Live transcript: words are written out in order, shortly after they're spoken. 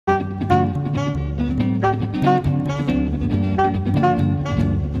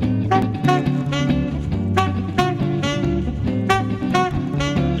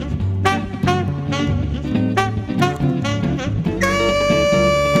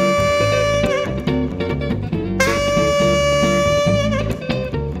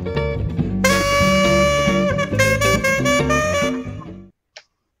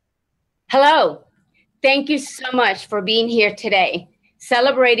Thank you so much for being here today,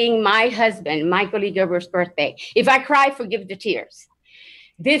 celebrating my husband, Michael E. Gerber's birthday. If I cry, forgive the tears.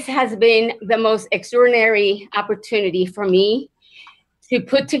 This has been the most extraordinary opportunity for me to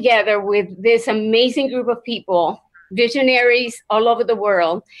put together with this amazing group of people, visionaries all over the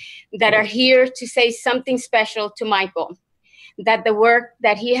world, that are here to say something special to Michael, that the work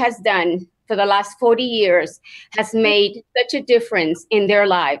that he has done for the last 40 years has made such a difference in their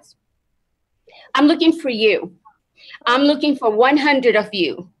lives. I'm looking for you. I'm looking for 100 of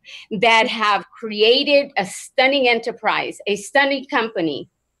you that have created a stunning enterprise, a stunning company,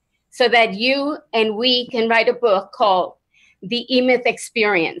 so that you and we can write a book called The E-Myth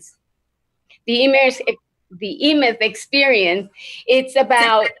Experience. The E-Myth Experience, it's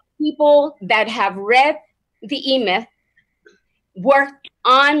about people that have read the E-Myth, worked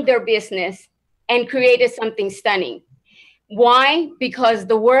on their business, and created something stunning. Why? Because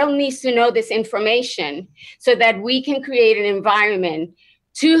the world needs to know this information so that we can create an environment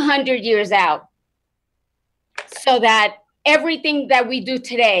 200 years out, so that everything that we do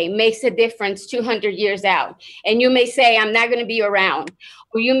today makes a difference 200 years out. And you may say, I'm not going to be around.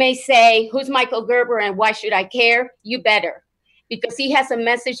 Or you may say, who's Michael Gerber and why should I care? You better, because he has a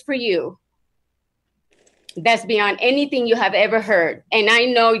message for you that's beyond anything you have ever heard. And I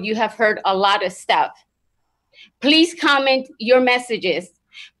know you have heard a lot of stuff. Please comment your messages.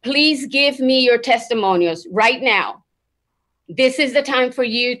 Please give me your testimonials right now. This is the time for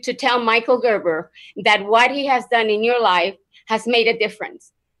you to tell Michael Gerber that what he has done in your life has made a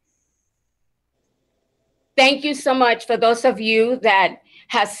difference. Thank you so much for those of you that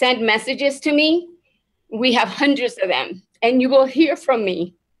have sent messages to me. We have hundreds of them, and you will hear from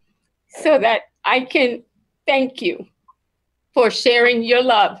me so that I can thank you for sharing your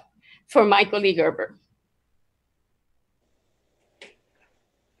love for Michael E. Gerber.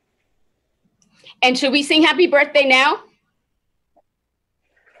 And should we sing happy birthday now?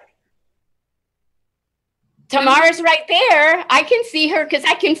 Tamara's right there. I can see her because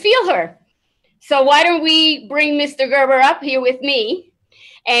I can feel her. So why don't we bring Mr. Gerber up here with me,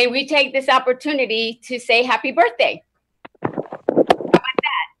 and we take this opportunity to say happy birthday. How about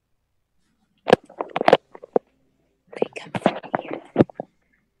that?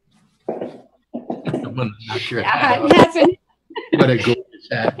 I'm gonna knock your Yeah, hat it hasn't. What a gorgeous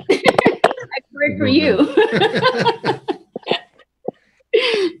hat. I work for you.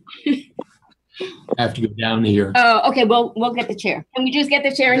 I have to go down here. Oh, okay. Well, we'll get the chair. Can we just get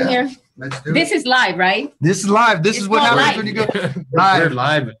the chair in here? Let's do This it. is live, right? This is live. This It's is what called happens live. when you go We're live.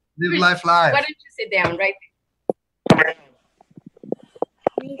 live. Live life live. Why don't you sit down right there?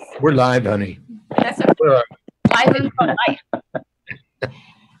 We're live, honey. That's a live and for life.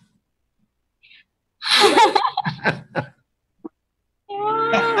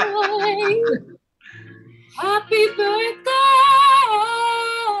 Happy birthday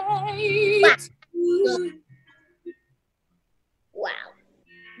to you. Wow.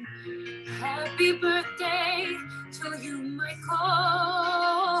 Happy birthday to you,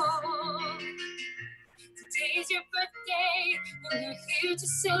 Michael. Today's your birthday, and we're here to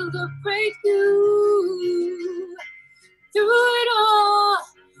celebrate you. Through it all,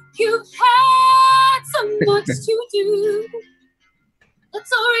 you've had so much to do.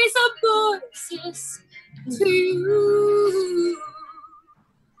 Let's all raise our voices to you.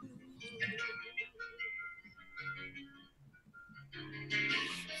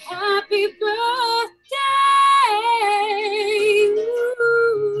 Happy birthday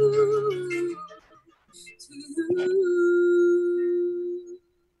to you.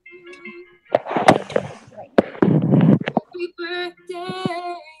 Happy birthday.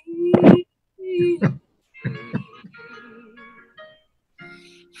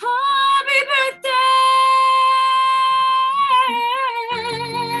 Happy birthday.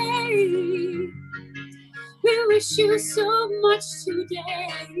 We wish you so much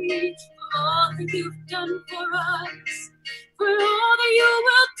today for all that you've done for us, for all that you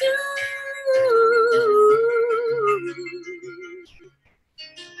will do.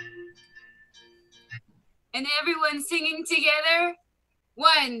 And everyone singing together.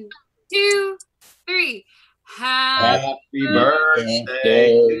 1, 2, 3. Happy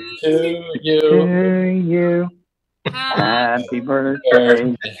birthday to you. Happy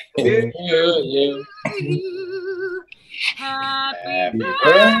birthday to you. Happy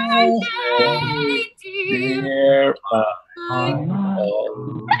birthday, birthday, dear. dear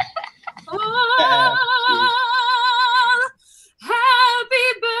Michael. Happy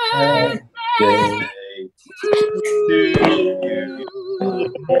birthday to you.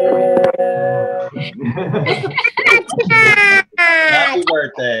 Happy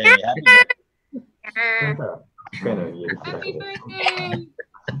birthday. Happy birthday.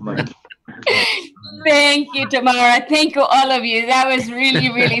 Thank you, Tamara. Thank you, all of you. That was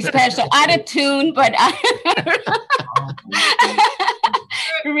really, really special. Out of tune, but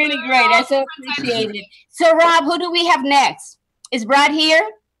really great. I so appreciate it. So, Rob, who do we have next? Is Brad here?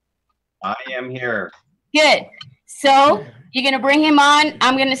 I am here. Good. So, you're going to bring him on.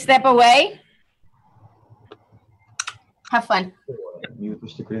 I'm going to step away. Have fun.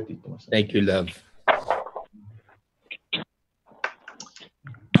 Thank you, love.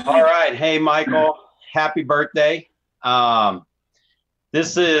 All right. Hey, Michael. Happy birthday.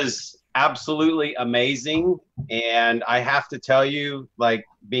 This is absolutely amazing. And I have to tell you, like,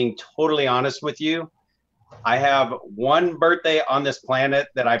 being totally honest with you, I have one birthday on this planet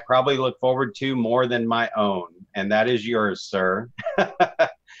that I probably look forward to more than my own, and that is yours, sir.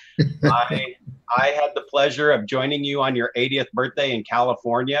 I had the pleasure of joining you on your 80th birthday in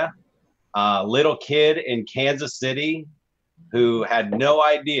California. A little kid in Kansas City who had no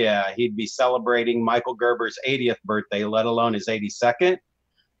idea he'd be celebrating Michael Gerber's 80th birthday, let alone his 82nd.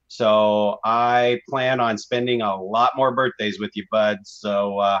 So I plan on spending a lot more birthdays with you, bud.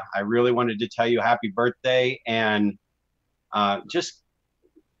 So I really wanted to tell you happy birthday, and just,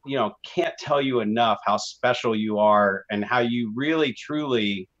 you know, can't tell you enough how special you are and how you really,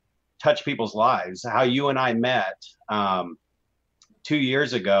 truly touch people's lives. How you and I met 2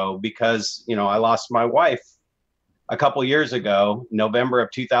 years ago because, you know, I lost my wife a couple years ago, November of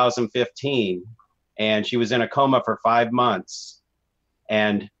 2015, and she was in a coma for 5 months.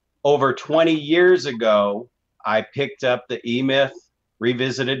 And over 20 years ago, I picked up the E-Myth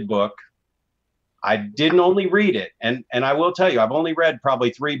Revisited book. I didn't only read it, and I will tell you, I've only read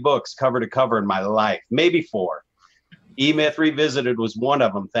probably 3 books cover to cover in my life, maybe 4. E-Myth Revisited was one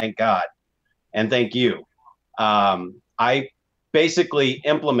of them, thank God, and thank you. I basically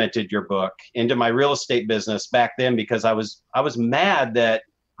implemented your book into my real estate business back then because I was mad that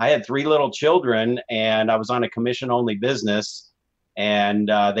I had 3 little children and I was on a commission-only business. And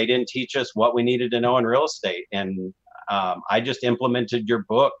they didn't teach us what we needed to know in real estate. And I just implemented your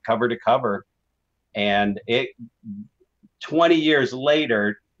book cover to cover. And 20 years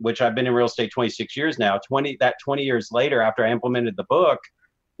later, which I've been in real estate 26 years now, 20 years later, after I implemented the book,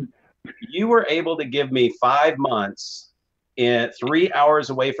 you were able to give me 5 months in 3 hours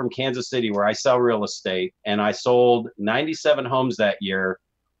away from Kansas City, where I sell real estate. And I sold 97 homes that year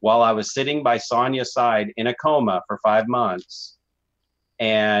while I was sitting by Sonia's side in a coma for 5 months.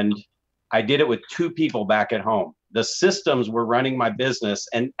 And I did it with 2 people back at home. The systems were running my business.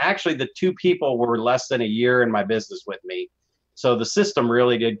 And actually the 2 people were less than a year in my business with me. So the system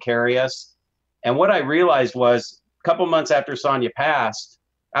really did carry us. And what I realized was a couple months after Sonia passed,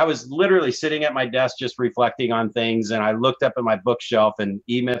 I was literally sitting at my desk just reflecting on things. And I looked up at my bookshelf and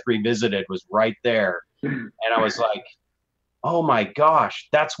E-Myth Revisited was right there. And I was like, oh my gosh,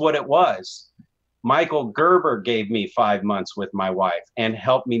 that's what it was. Michael Gerber gave me 5 months with my wife and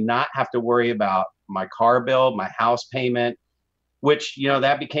helped me not have to worry about my car bill, my house payment, which, you know,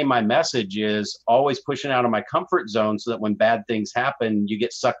 that became my message, is always pushing out of my comfort zone so that when bad things happen, you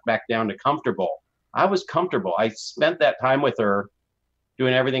get sucked back down to comfortable. I was comfortable. I spent that time with her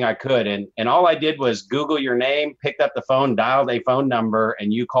doing everything I could. And all I did was Google your name, picked up the phone, dialed a phone number,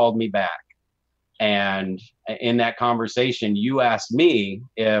 and you called me back. And in that conversation, you asked me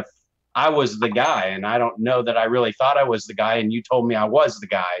if I was the guy, and I don't know that I really thought I was the guy, and you told me I was the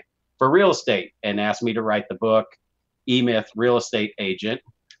guy for real estate and asked me to write the book, E-Myth Real Estate Agent,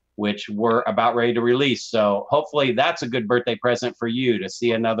 which we're about ready to release. So hopefully that's a good birthday present for you, to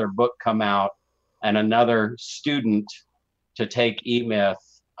see another book come out and another student to take E-Myth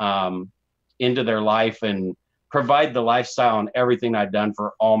into their life and provide the lifestyle and everything I've done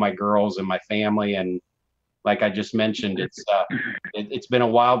for all my girls and my family. And like I just mentioned, it's been a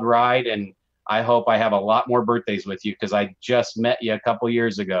wild ride, and I hope I have a lot more birthdays with you because I just met you a couple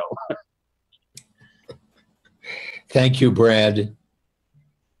years ago. Thank you, Brad.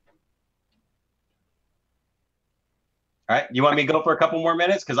 All right, you want me to go for a couple more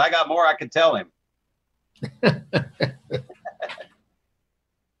minutes? Because I got more I could tell him.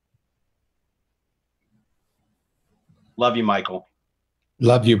 Love you, Michael.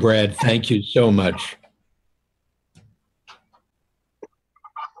 Love you, Brad. Thank you so much.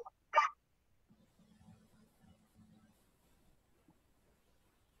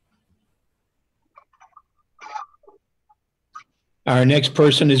 Our next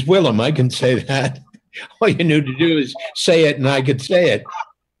person is Willem. I can say that. All you need to do is say it, and I could say it.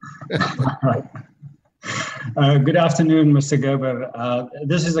 Good afternoon, Mr. Gerber.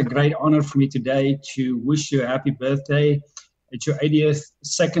 This is a great honor for me today to wish you a happy birthday. It's your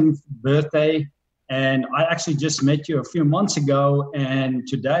 82nd birthday, And I actually just met you a few months ago, and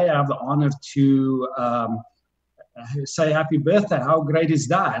today I have the honor to say happy birthday. How great is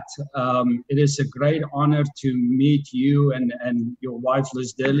that? It is a great honor to meet you and your wife,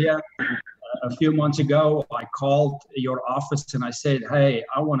 Liz Delia. A few months ago, I called your office and I said, hey,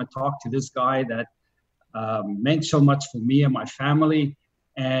 I want to talk to this guy that meant so much for me and my family.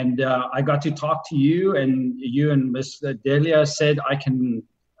 And I got to talk to you and Miss Delia said I can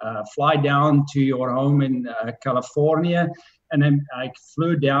fly down to your home in California. And then I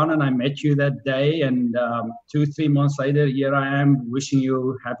flew down and I met you that day. And 2-3 months later, here I am wishing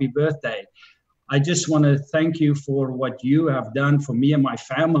you happy birthday. I just want to thank you for what you have done for me and my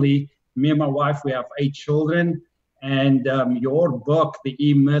family. Me and my wife, we have 8 children. And your book, The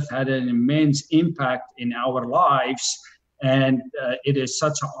E-Myth, had an immense impact in our lives. And it is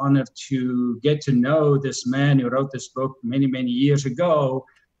such an honor to get to know this man who wrote this book many, many years ago.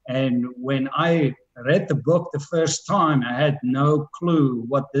 And when I read the book the first time, I had no clue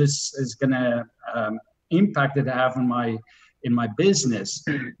what this is going to impact it have in my business.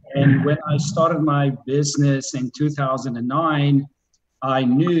 And when I started my business in 2009, I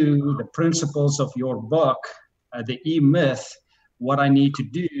knew the principles of your book, The E-Myth, what I need to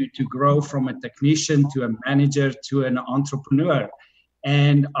do to grow from a technician to a manager to an entrepreneur.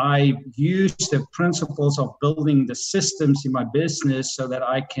 And I use the principles of building the systems in my business so that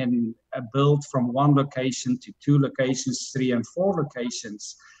I can build from 1 location to 2 locations, 3 and 4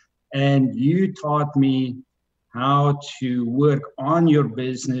 locations. And you taught me how to work on your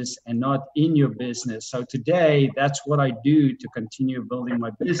business and not in your business. So today, that's what I do to continue building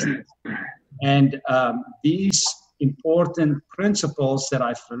my business. And these important principles that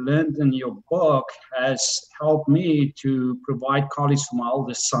I've learned in your book has helped me to provide college for my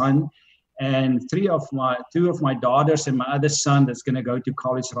oldest son and 2 of my daughters and my other son that's going to go to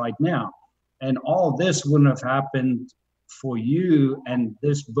college right now. And all this wouldn't have happened for you and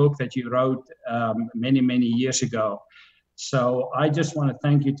this book that you wrote many, many years ago. So I just want to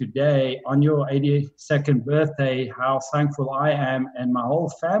thank you today on your 82nd birthday, how thankful I am, and my whole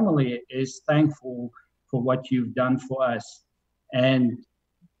family is thankful for what you've done for us. And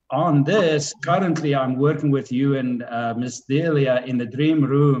on this, currently I'm working with you and Ms. Delia in the dream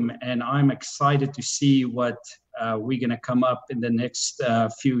room, and I'm excited to see what we're going to come up in the next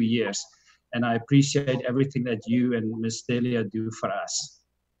few years. And I appreciate everything that you and Ms. Delia do for us.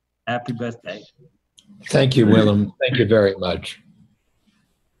 Happy birthday. Thank you, Willem. Thank you very much.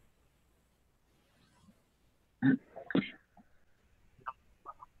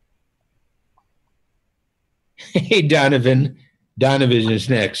 Hey, Donovan. Donovan is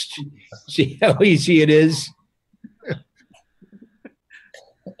next. See how easy it is?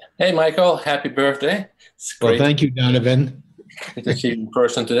 Hey, Michael. Happy birthday. It's Well, great thank you, Donovan. to see you in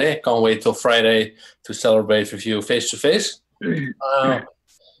person today. Can't wait till Friday to celebrate with you face to face.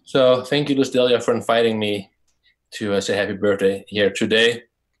 So thank you, Delia, for inviting me to say happy birthday here today.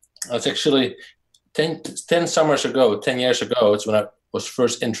 It's actually 10 summers ago, 10 years ago, it's when I was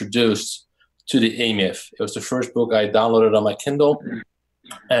first introduced to the E-Myth. It was the first book I downloaded on my Kindle,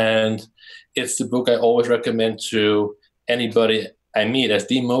 and it's the book I always recommend to anybody I meet as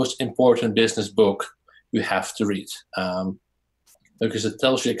the most important business book you have to read, because it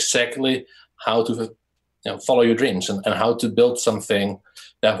tells you exactly how to follow your dreams and how to build something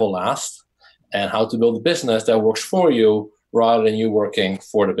that will last, and how to build a business that works for you rather than you working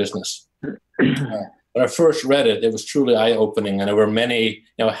for the business. When I first read it, it was truly eye-opening, and there were many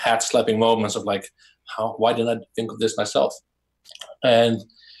head-slapping moments of like, why didn't I think of this myself? And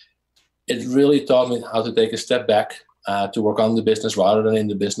it really taught me how to take a step back to work on the business rather than in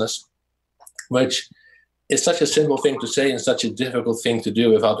the business, which is such a simple thing to say and such a difficult thing to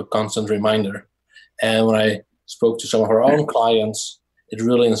do without a constant reminder. And when I spoke to some of our own clients, it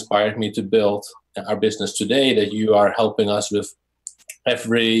really inspired me to build our business today that you are helping us with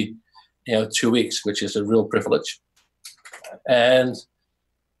every 2 weeks, which is a real privilege. And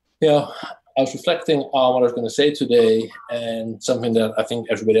I was reflecting on what I was going to say today, and something that I think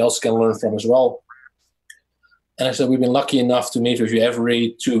everybody else can learn from as well. And I said, we've been lucky enough to meet with you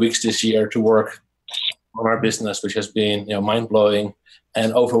every 2 weeks this year to work on our business, which has been mind-blowing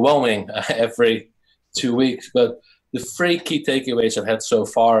and overwhelming every 2 weeks. But the 3 key takeaways I've had so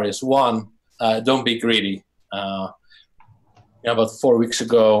far is, 1, don't be greedy. About 4 weeks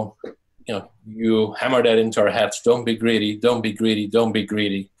ago, you hammered that into our heads. Don't be greedy. Don't be greedy. Don't be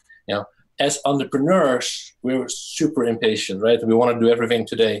greedy. As entrepreneurs, we're super impatient, right? We want to do everything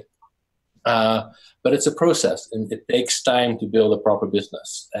today. But it's a process, and it takes time to build a proper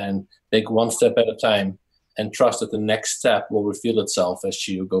business, and take 1 step at a time and trust that the next step will reveal itself as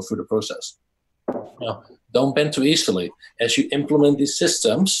you go through the process. Don't bend too easily. As you implement these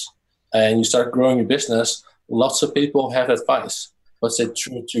systems and you start growing your business, lots of people have advice, but stay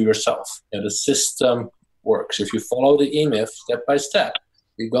true to yourself. The system works. If you follow the EMIF step by step,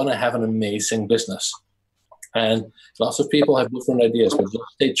 you're going to have an amazing business. And lots of people have different ideas, but just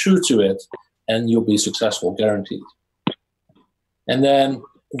stay true to it and you'll be successful, guaranteed. And then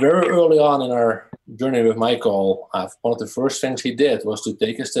very early on in our journey with Michael, one of the first things he did was to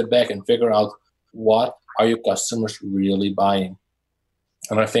take a step back and figure out, what are your customers really buying?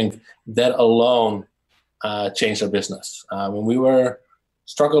 And I think that alone changed our business. When we were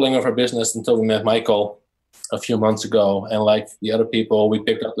struggling with our business until we met Michael a few months ago, and like the other people, we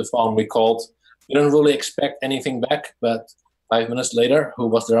picked up the phone, we called. We didn't really expect anything back, but 5 minutes later, who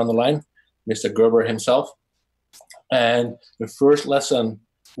was there on the line? Mr. Gerber himself. And the first lesson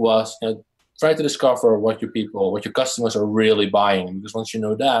was, try to discover what your customers are really buying. Because once you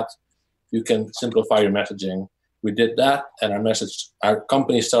know that, you can simplify your messaging. We did that, and our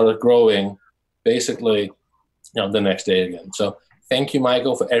company started growing basically, the next day again. So thank you,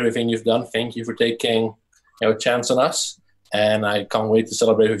 Michael, for everything you've done. Thank you for taking a chance on us. And I can't wait to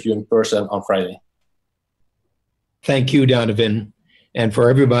celebrate with you in person on Friday. Thank you, Donovan. And for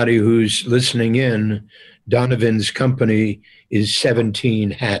everybody who's listening in, Donovan's company is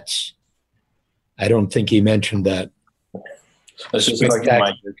 17 Hats. I don't think he mentioned that. That's just like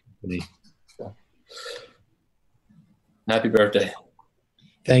my company. Happy birthday.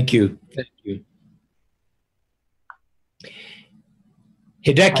 Thank you. Thank you.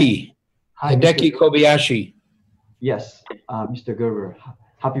 Hideki. Hi, Hideki Mr. Kobashi. Yes, Mr. Gerber,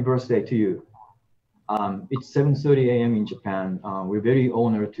 happy birthday to you. It's 7:30 a.m. in Japan. We're very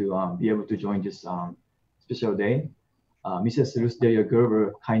honored to be able to join this special day. Mrs. Delia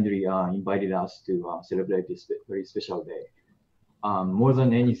Gerber kindly invited us to celebrate this very special day. More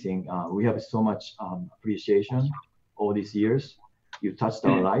than anything, we have so much appreciation all these years. You touched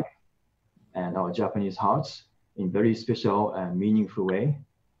our life and our Japanese hearts in very special and meaningful way.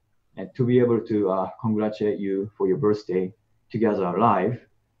 And to be able to congratulate you for your birthday together live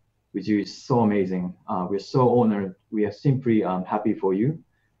with you is so amazing. We're so honored. We are simply happy for you.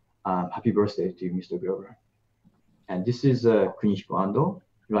 Happy birthday to you, Mr. Gerber. And this is Kunishiko Ando.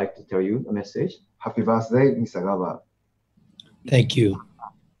 I'd like to tell you a message. Happy birthday, Mr. Gerber. Thank you.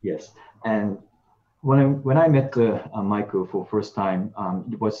 Yes. And when I met Michael for first time,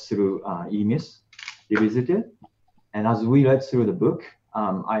 it was through EMIS Revisited. And as we read through the book,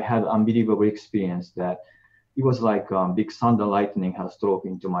 I had unbelievable experience that it was like big thunder lightning had struck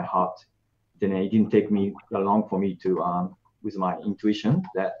into my heart. Then it didn't take me that long for me to, with my intuition,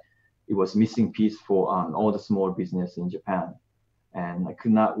 that it was missing piece for all the small business in Japan. And I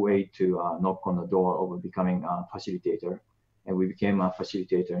could not wait to knock on the door of becoming a facilitator. And we became a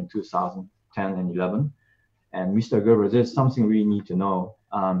facilitator in 2010 and 11. And Mr. Gerber, there's something we need to know.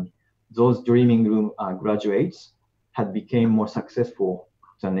 Those Dreaming Room graduates had become more successful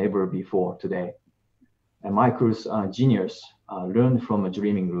than ever before today. And Michael's genius learned from a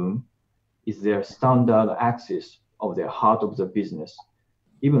Dreaming Room is their standard access of their heart of the business,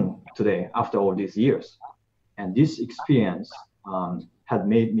 even today, after all these years. And this experience had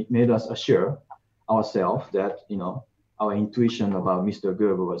made us assure ourselves that, our intuition about Mr.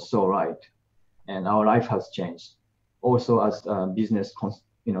 Gerber was so right. And our life has changed. Also as business,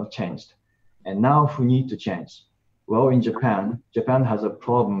 changed. And now we need to change. Well, in Japan has a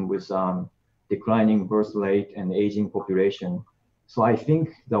problem with declining birth rate and aging population. So I think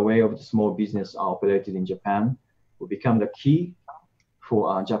the way of the small business are operated in Japan will become the key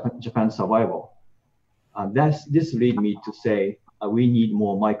for Japan's survival. This lead me to say we need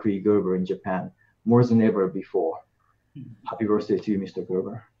more Michael Gerber in Japan, more than ever before. Happy birthday to you, Mr.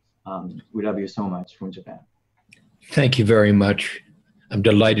 Gerber. We love you so much from Japan. Thank you very much. I'm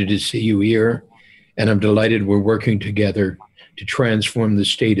delighted to see you here, and I'm delighted we're working together to transform the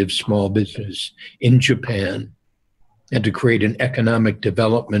state of small business in Japan and to create an economic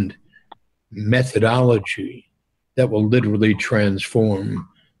development methodology that will literally transform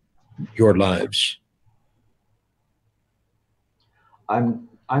your lives. I'm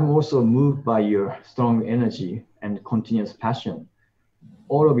also moved by your strong energy and continuous passion.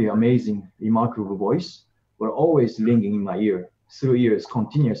 All of your amazing, remarkable voice were always ringing in my ear through years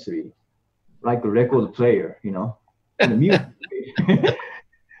continuously, like a record player, And the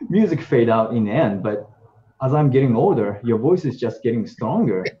music fade out in the end, but as I'm getting older, your voice is just getting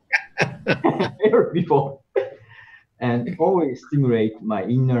stronger ever before. And always stimulate my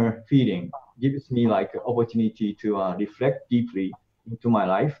inner feeling, gives me like an opportunity to reflect deeply into my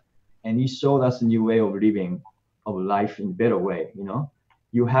life. And it showed us a new way of living, of life in a better way,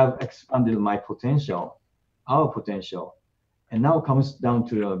 you have expanded my potential, our potential. And now it comes down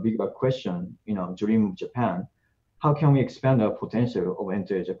to the bigger question, dream of Japan. How can we expand our potential of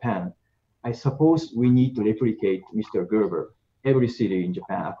entering Japan? I suppose we need to replicate Mr. Gerber, every city in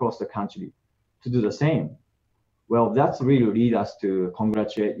Japan, across the country, to do the same. Well, that's really lead us to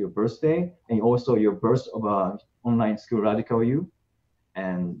congratulate your birthday and also your birth of an online school Radical U.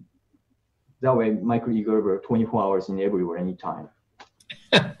 And that way, Michael E. Gerber, 24 hours in everywhere, anytime.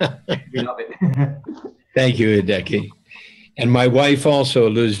 We love it. Thank you, Hideki. And my wife also,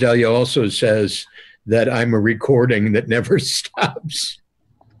 Liz Delia, also says that I'm a recording that never stops.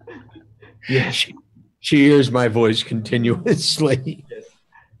 Yes. She hears my voice continuously. Yes.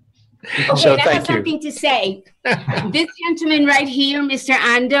 So I have thank you. something to say. This gentleman right here, Mr.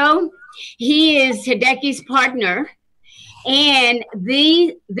 Ando, he is Hideki's partner. And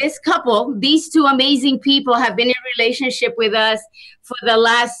this couple, these two amazing people have been in relationship with us for the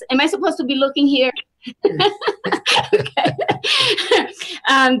last, am I supposed to be looking here? Okay.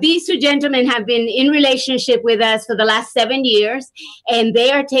 These two gentlemen have been in relationship with us for the last 7 years, and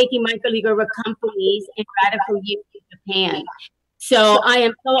they are taking Michael E. Gerber companies and Radical U to Japan. So I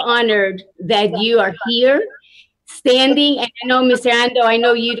am so honored that you are here, standing. And I know, Mr. Ando, I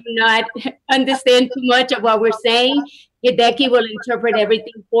know you do not understand too much of what we're saying. Hideki will interpret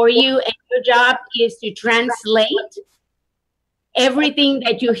everything for you, and your job is to translate everything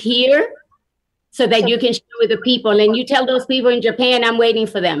that you hear so that you can share with the people. And you tell those people in Japan, I'm waiting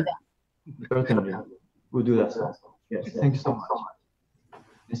for them. Certainly. We'll do that. Yes. Thank you so much.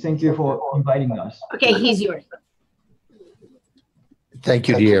 And thank you for inviting us. Okay, he's yours. Thank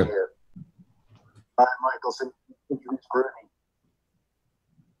you, dear. Hi, Michael. Introduce Rudy.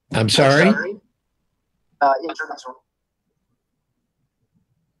 I'm sorry? Introduce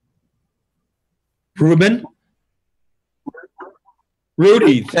Ruben?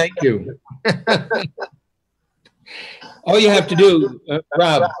 Rudy, thank you. All you have to do,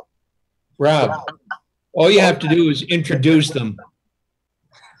 Rob, all you have to do is introduce them.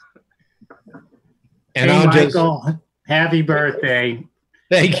 And hey, I'll Michael, happy birthday.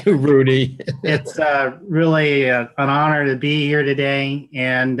 Thank you, Rudy. It's really an honor to be here today.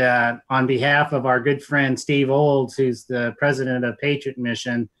 And on behalf of our good friend Steve Olds, who's the president of Patriot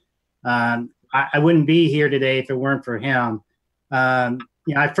Mission, I wouldn't be here today if it weren't for him.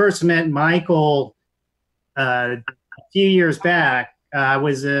 I first met Michael a few years back. I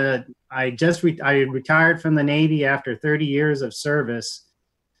retired from the Navy after 30 years of service.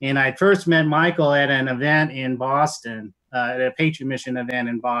 And I first met Michael at an event in Boston, at a Patriot Mission event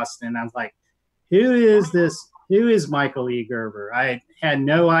in Boston. I was like, who is this? Who is Michael E. Gerber? I had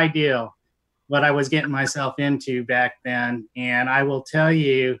no idea what I was getting myself into back then. And I will tell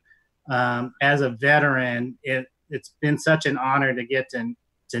you, as a veteran, it's been such an honor to get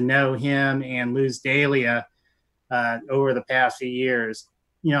to know him and Luz Delia over the past few years.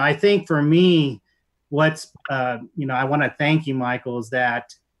 I think for me, what's, I want to thank you, Michael, is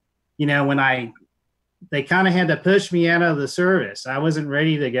that, when they kind of had to push me out of the service. I wasn't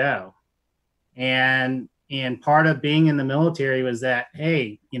ready to go. And part of being in the military was that,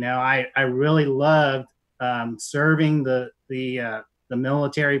 hey, I really loved serving the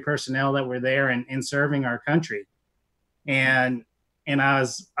military personnel that were there and serving our country. And I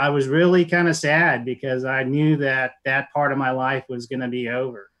was really kind of sad because I knew that part of my life was going to be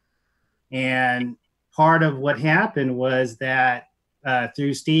over. And part of what happened was that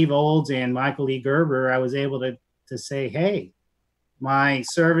through Steve Olds and Michael E. Gerber, I was able to say, hey, my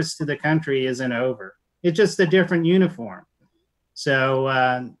service to the country isn't over. It's just a different uniform. So,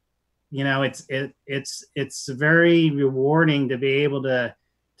 it's very rewarding to be able to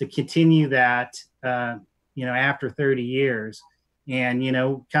continue that, after 30 years. And,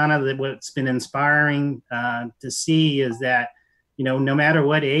 kind of what's been inspiring to see is that, no matter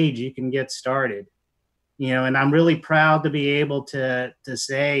what age you can get started. And I'm really proud to be able to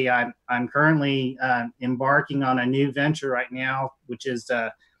say I'm currently embarking on a new venture right now, which is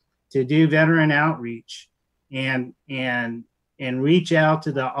to do veteran outreach and reach out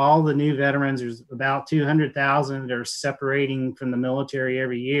to all the new veterans. There's about 200,000 that are separating from the military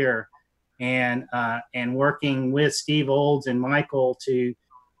every year, and working with Steve Olds and Michael to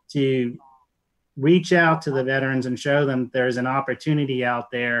reach out to the veterans and show them there's an opportunity out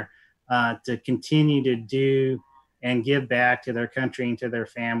there to continue to do and give back to their country and to their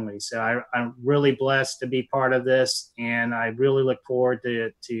families. So I'm really blessed to be part of this, and I really look forward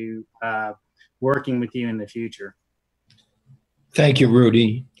to working with you in the future. Thank you,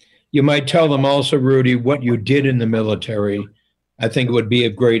 Rudy. You might tell them also, Rudy, what you did in the military. I think it would be a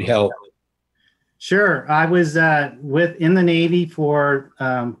great help. Sure. I was in the Navy for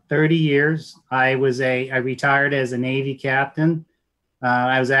 30 years. I retired as a Navy captain.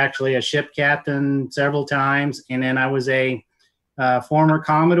 I was actually a ship captain several times, and then I was a former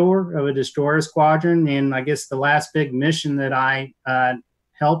Commodore of a destroyer squadron. And I guess the last big mission that I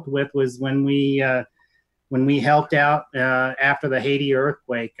helped with was when we helped out after the Haiti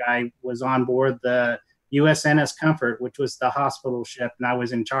earthquake. I was on board the USNS Comfort, which was the hospital ship, and I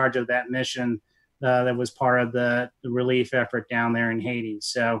was in charge of that mission that was part of the relief effort down there in Haiti.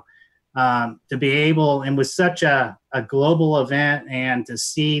 So to be able, and with such a global event, and to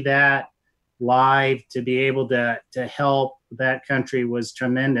see that live, to be able to help that country was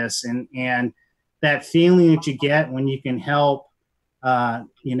tremendous. And that feeling that you get when you can help,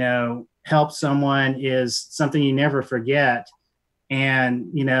 help someone is something you never forget.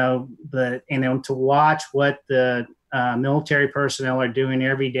 And, to watch what the military personnel are doing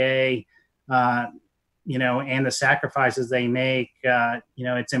every day, and the sacrifices they make,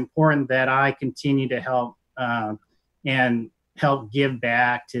 it's important that I continue to help and help give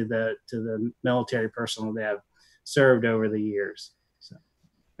back to the military personnel that have served over the years. So,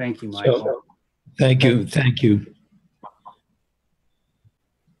 thank you, Michael. So, thank you.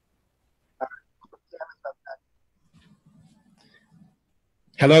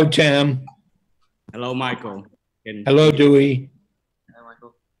 Hello, Tam. Hello, Michael. Hello, Dewey.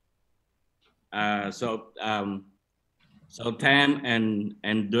 So Tam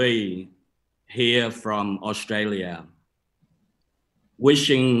and Dewey here from Australia,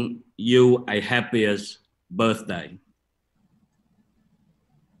 wishing you a happiest birthday.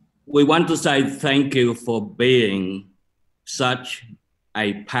 We want to say thank you for being such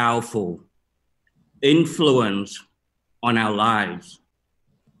a powerful influence on our lives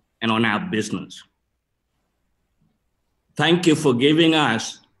and on our business. Thank you for giving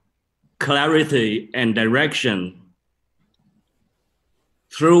us clarity and direction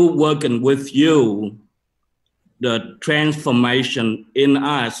through working with you. The transformation in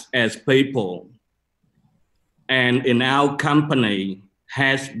us as people and in our company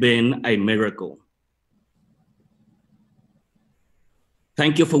has been a miracle.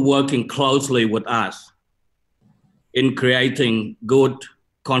 Thank you for working closely with us in creating good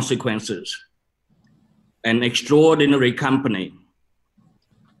consequences. An extraordinary company.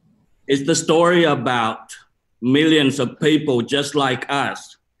 It's the story about millions of people just like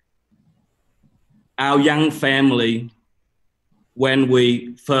us, our young family, when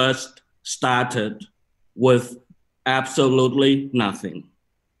we first started with absolutely nothing.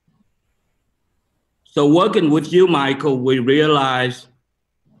 So working with you, Michael, we realized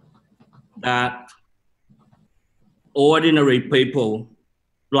that ordinary people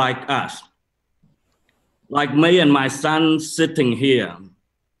like us, like me and my son sitting here,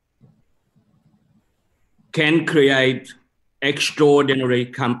 can create extraordinary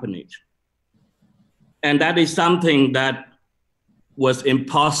companies. And that is something that was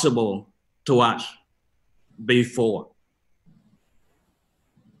impossible to us before.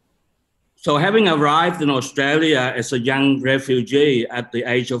 So having arrived in Australia as a young refugee at the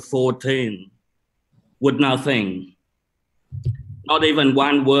age of 14 with nothing, not even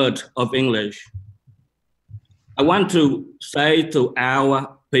one word of English, I want to say to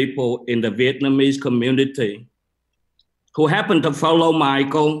our people in the Vietnamese community who happen to follow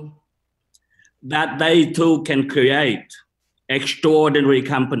Michael that they too can create extraordinary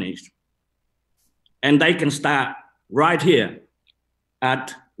companies. And they can start right here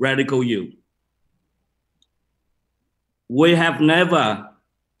at Radical U. We have never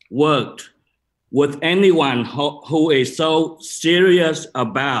worked with anyone who is so serious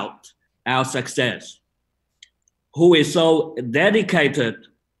about our success, who is so dedicated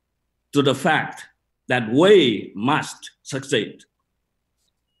to the fact that we must succeed.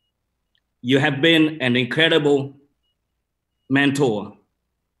 You have been an incredible mentor,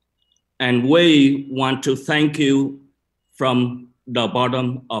 and we want to thank you from the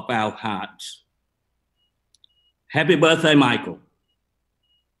bottom of our hearts. Happy birthday, Michael.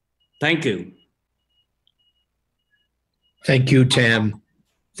 Thank you. Thank you, Tam.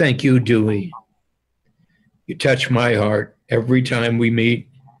 Thank you, Dewey. You touch my heart every time we meet.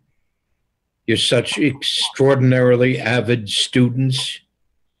 You're such extraordinarily avid students.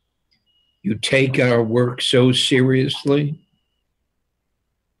 You take our work so seriously.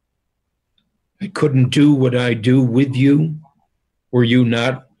 I couldn't do what I do with you were you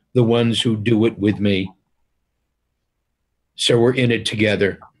not the ones who do it with me. So we're in it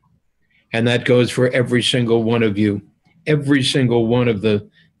together. And that goes for every single one of you, every single one of the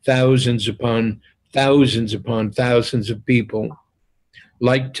thousands upon thousands of people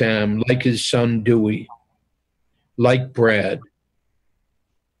like Tam, like his son Dewey, like Brad,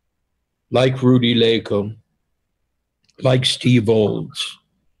 like Rudy Laco, like Steve Olds.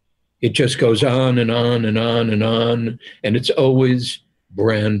 It just goes on and on and on and on, and it's always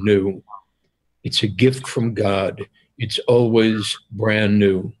brand new. It's a gift from God. It's always brand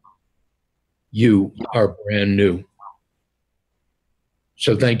new. You are brand new.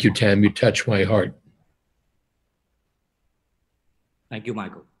 So thank you, Tam. You touch my heart. Thank you,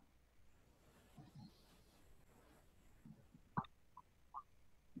 Michael.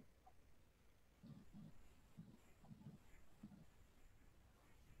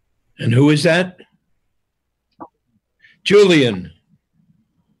 And who is that? Julian.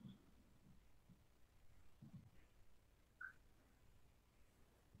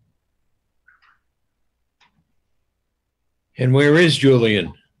 And where is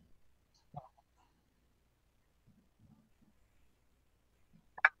Julian?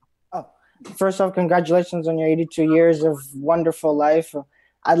 Oh, first off, congratulations on your 82 years of wonderful life.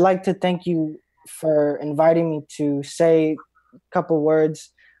 I'd like to thank you for inviting me to say a couple words.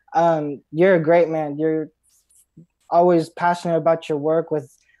 You're a great man. You're always passionate about your work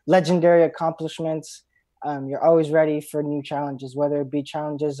with legendary accomplishments. You're always ready for new challenges, whether it be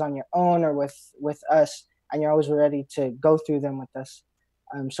challenges on your own or with us, and you're always ready to go through them with us.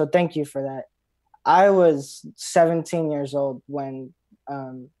 So thank you for that. I was 17 years old when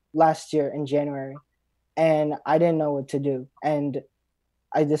last year in January, and I didn't know what to do. And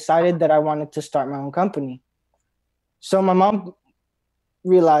I decided that I wanted to start my own company. So my mom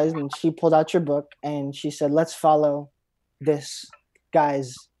realized, and she pulled out your book and she said, let's follow this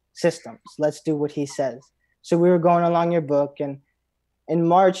guy's systems. Let's do what he says. So we were going along your book, and in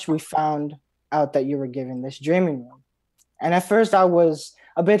March, we found out that you were given this dreaming room. And at first I was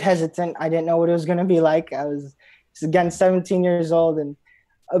a bit hesitant. I didn't know what it was going to be like. I was, again, 17 years old and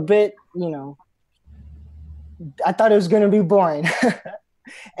a bit, I thought it was going to be boring,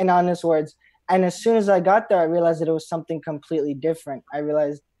 in honest words. And as soon as I got there, I realized that it was something completely different. I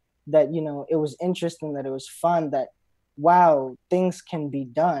realized that, it was interesting, that it was fun, that, wow, things can be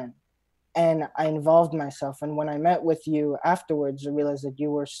done. And I involved myself. And when I met with you afterwards, I realized that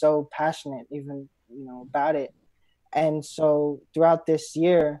you were so passionate, even, about it. And so throughout this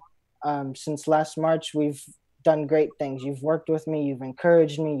year, since last March, we've done great things. You've worked with me. You've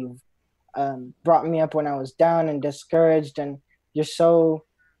encouraged me. You've brought me up when I was down and discouraged. And you're so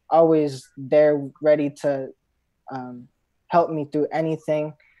always there, ready to help me through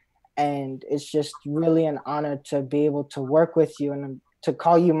anything. And it's just really an honor to be able to work with you and to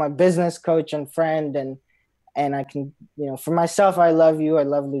call you my business coach and friend. And I can, for myself, I love you. I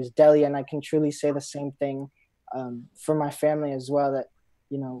love Luz Delia, and I can truly say the same thing for my family as well, that,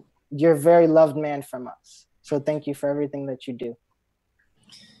 you're a very loved man from us. So thank you for everything that you do.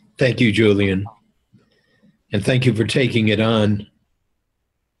 Thank you, Julian. And thank you for taking it on.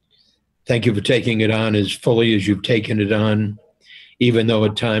 Thank you for taking it on as fully as you've taken it on, even though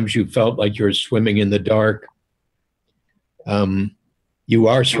at times you felt like you're swimming in the dark. You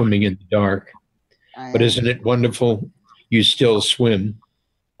are swimming in the dark, but isn't it wonderful? You still swim.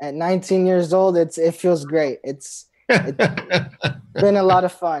 At 19 years old, it feels great. It's been a lot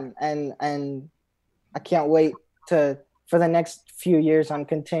of fun, and I can't wait for the next few years on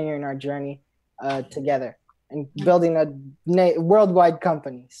continuing our journey together and building a worldwide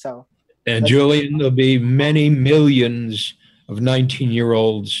company. So, and Julian, there'll be many millions of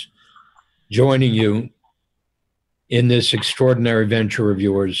 19-year-olds joining you in this extraordinary venture of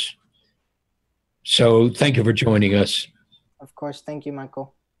yours. So thank you for joining us. Of course. Thank you,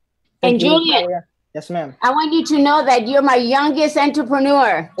 Michael. And Julian, yes, ma'am. I want you to know that you're my youngest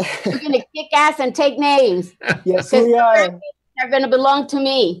entrepreneur. You're going to kick ass and take names. Yes, we are. They're going to belong to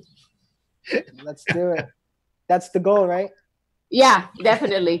me. Let's do it. That's the goal, right? Yeah,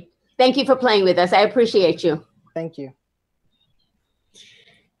 definitely. Thank you for playing with us. I appreciate you. Thank you.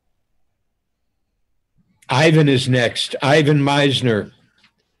 Ivan is next. Ivan Misner.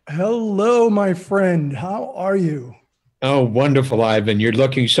 Hello, my friend. How are you? Oh, wonderful, Ivan. You're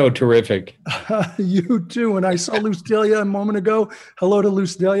looking so terrific. You too. And I saw Luz Delia a moment ago. Hello to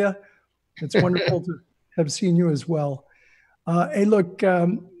Luz Delia. It's wonderful to have seen you as well. Hey, look,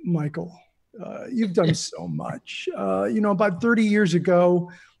 Michael, you've done so much. About 30 years ago,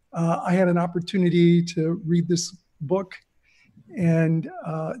 I had an opportunity to read this book, and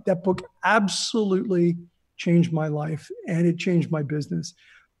that book absolutely changed my life, and it changed my business.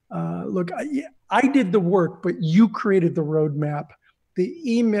 Look, I did the work, but you created the roadmap. The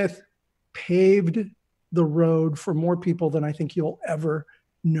E-Myth paved the road for more people than I think you'll ever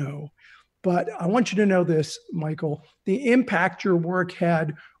know. But I want you to know this, Michael, the impact your work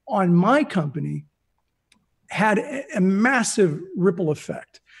had on my company had a massive ripple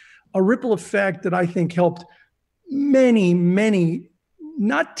effect, a ripple effect that I think helped many, many,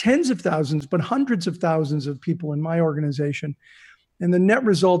 not tens of thousands, but hundreds of thousands of people in my organization. And the net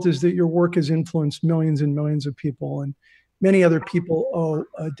result is that your work has influenced millions and millions of people, and many other people owe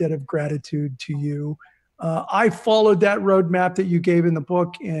a debt of gratitude to you. I followed that roadmap that you gave in the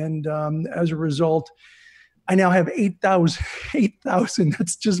book, and as a result, I now have 8,000,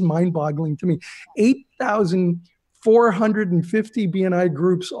 that's just mind-boggling to me, 8,450 BNI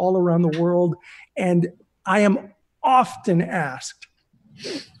groups all around the world, and I am often asked,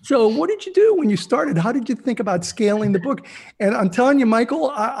 so what did you do when you started? How did you think about scaling the book? And I'm telling you,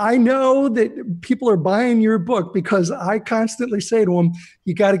 Michael, I know that people are buying your book because I constantly say to them,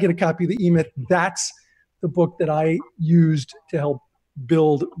 you got to get a copy of the E-Myth. That's the book that I used to help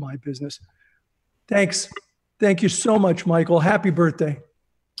build my business. Thanks. Thank you so much, Michael. Happy birthday.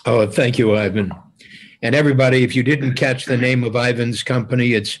 Oh, thank you, Ivan. And everybody, if you didn't catch the name of Ivan's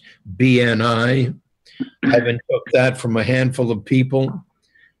company, it's BNI. Ivan took that from a handful of people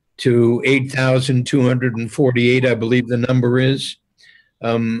to 8,248, I believe the number is,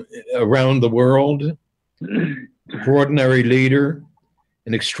 around the world. Extraordinary leader,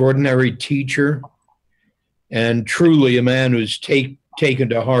 an extraordinary teacher, and truly a man who's taken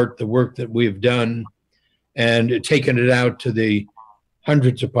to heart the work that we've done and taken it out to the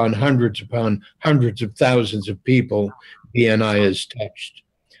hundreds upon hundreds upon hundreds of thousands of people BNI has touched.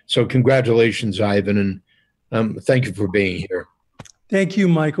 So congratulations, Ivan, and thank you for being here. Thank you,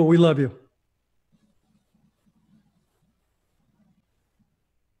 Michael. We love you.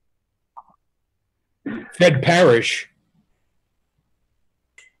 Fred Parish.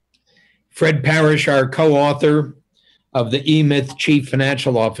 Fred Parish, our co-author of the E-Myth Chief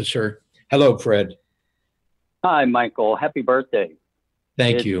Financial Officer. Hello, Fred. Hi, Michael. Happy birthday.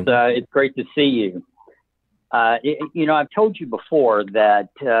 Thank you. It's great to see you. You know, I've told you before that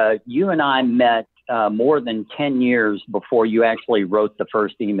you and I met more than 10 years before you actually wrote the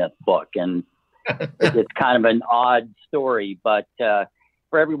first E-Myth book. And it's kind of an odd story, but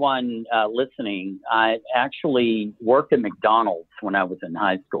for everyone listening, I actually worked at McDonald's when I was in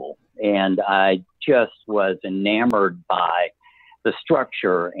high school. And I just was enamored by the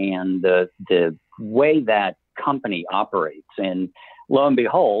structure and the way that company operates. And lo and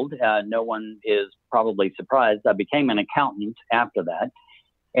behold, no one is probably surprised, I became an accountant after that.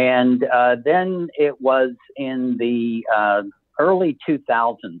 And then it was in the early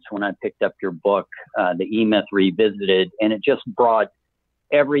 2000s when I picked up your book, The E-Myth Revisited, and it just brought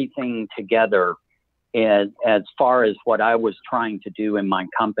everything together as far as what I was trying to do in my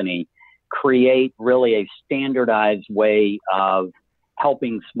company, create really a standardized way of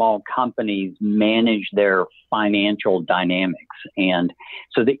helping small companies manage their financial dynamics. And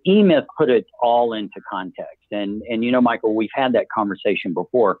so the E-Myth put it all into context. And you know, Michael, we've had that conversation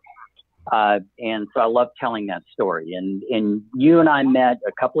before. And so I love telling that story. And you and I met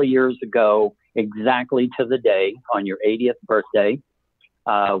a couple of years ago, exactly to the day on your 80th birthday,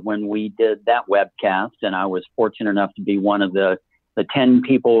 when we did that webcast. And I was fortunate enough to be one of the 10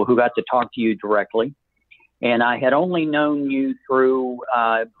 people who got to talk to you directly. And I had only known you through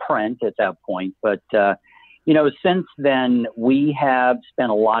print at that point. But, you know, since then, we have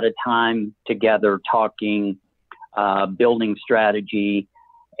spent a lot of time together talking, building strategy,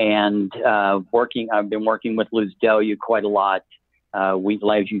 and working. I've been working with Luz Delia quite a lot.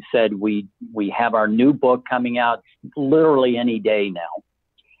 As you said, we have our new book coming out literally any day now.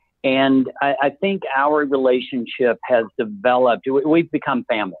 And I think our relationship has developed. We've become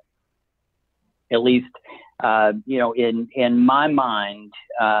family. At least, you know, in my mind,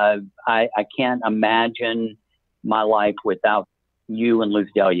 I can't imagine my life without you and Luz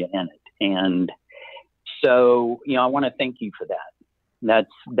Delia in it. And so, you know, I want to thank you for that.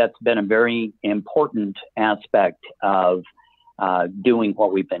 That's been a very important aspect of doing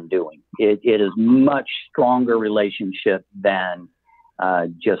what we've been doing. It is much stronger relationship than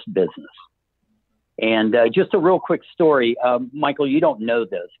just business. And just a real quick story, Michael, you don't know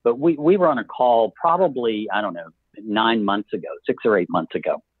this, but we were on a call probably, I don't know, 9 months ago, 6 or 8 months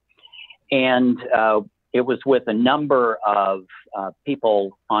ago. And it was with a number of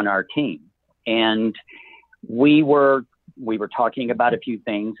people on our team. And we were talking about a few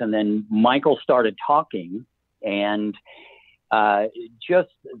things, and then Michael started talking, and just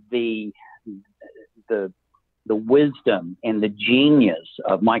the wisdom and the genius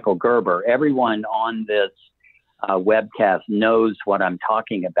of Michael Gerber. Everyone on this webcast knows what I'm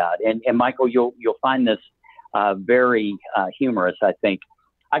talking about. And Michael, you'll find this very humorous, I think.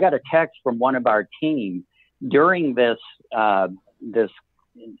 I got a text from one of our team during this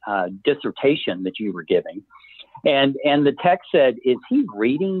dissertation that you were giving, and the text said, "Is he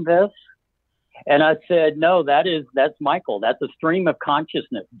reading this?" And I said, "No, that's Michael. That's a stream of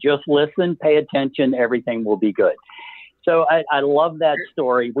consciousness. Just listen, pay attention, everything will be good." So I love that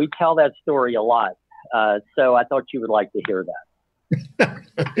story. We tell that story a lot. So I thought you would like to hear that.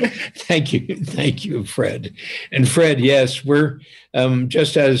 Thank you, Fred. And Fred, yes, we're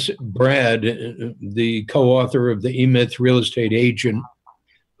just as Brad, the co-author of the E-Myth Real Estate Agent,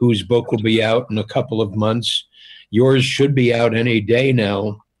 whose book will be out in a couple of months. Yours should be out any day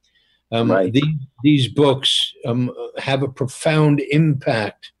now. Right. These books have a profound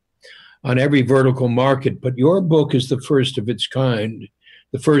impact on every vertical market, but your book is the first of its kind,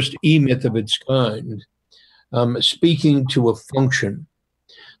 the first E-Myth of its kind, speaking to a function,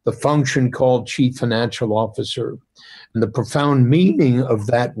 the function called Chief Financial Officer, and the profound meaning of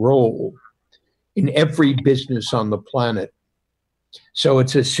that role in every business on the planet. So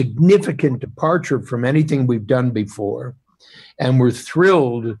it's a significant departure from anything we've done before, and we're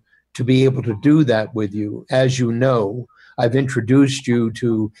thrilled to be able to do that with you. As you know, I've introduced you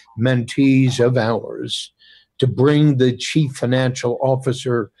to mentees of ours to bring the Chief Financial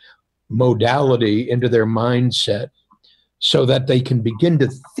Officer modality into their mindset so that they can begin to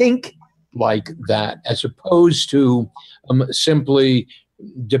think like that, as opposed to simply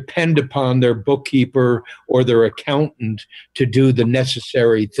depend upon their bookkeeper or their accountant to do the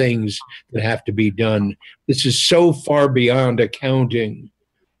necessary things that have to be done. This is so far beyond accounting.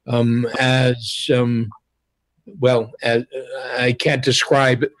 Well, I can't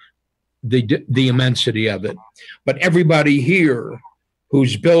describe the immensity of it, but everybody here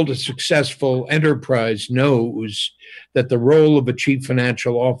who's built a successful enterprise knows that the role of a chief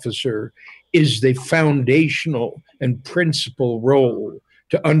financial officer is the foundational and principal role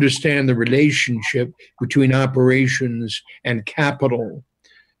to understand the relationship between operations and capital,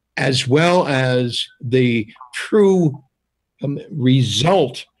 as well as the true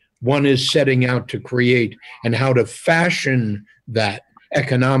result one is setting out to create and how to fashion that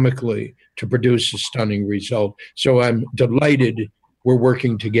economically to produce a stunning result. So I'm delighted we're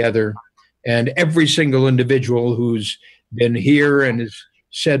working together, and every single individual who's been here and has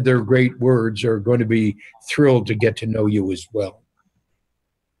said their great words are going to be thrilled to get to know you as well.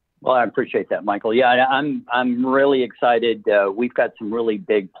 Well, I appreciate that, Michael. Yeah, I'm really excited. We've got some really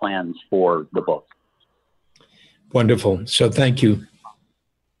big plans for the book. Wonderful. So thank you.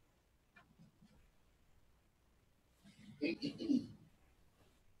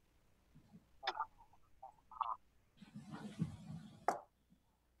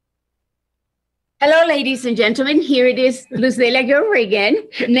 Hello, ladies and gentlemen. Here it is, Luz Gerber again,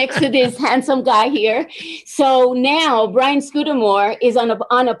 next to this handsome guy here. So now Brian Scudamore is on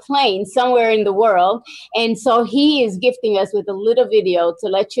a plane somewhere in the world. And so he is gifting us with a little video to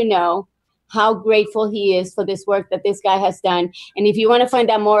let you know how grateful he is for this work that this guy has done. And if you want to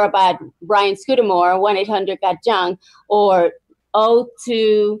find out more about Brian Scudamore, 1-800-GOT-JUNK or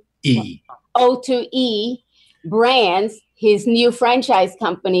O2E Brands, his new franchise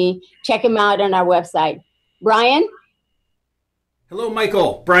company, check him out on our website. Brian? Hello,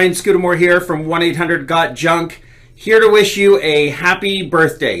 Michael. Brian Scudamore here from 1-800-GOT-JUNK, here to wish you a happy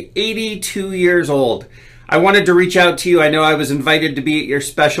birthday, 82 years old. I wanted to reach out to you. I know I was invited to be at your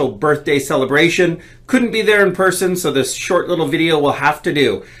special birthday celebration. Couldn't be there in person, so this short little video will have to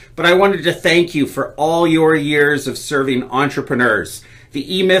do. But I wanted to thank you for all your years of serving entrepreneurs.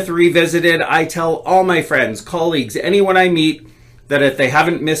 The E-Myth Revisited, I tell all my friends, colleagues, anyone I meet, that if they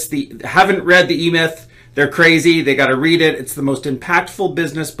haven't read the E-Myth, they're crazy. They got to read it. It's the most impactful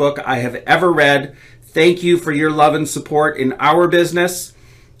business book I have ever read. Thank you for your love and support in our business.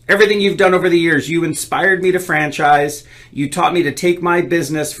 Everything you've done over the years, you inspired me to franchise. You taught me to take my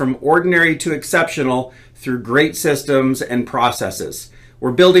business from ordinary to exceptional through great systems and processes.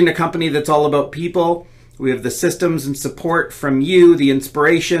 We're building a company that's all about people. We have the systems and support from you, the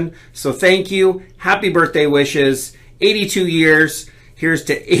inspiration. So thank you. Happy birthday wishes. 82 years. Here's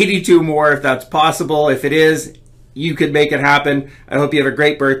to 82 more if that's possible. If it is, you could make it happen. I hope you have a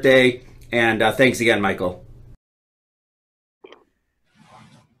great birthday. And thanks again, Michael.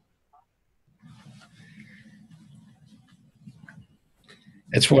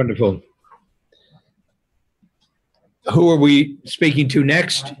 That's wonderful. Who are we speaking to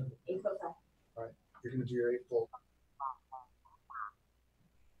next? You're going to do your eightfold.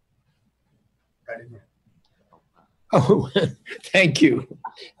 Right in here. Oh, thank you.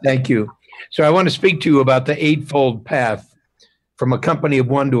 Thank you. So I want to speak to you about the eightfold path from a company of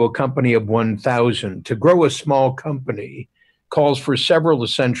one to a company of 1,000. To grow a small company calls for several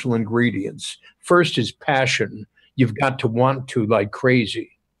essential ingredients. First is passion. You've got to want to like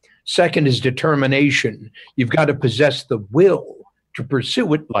crazy. Second is determination. You've got to possess the will to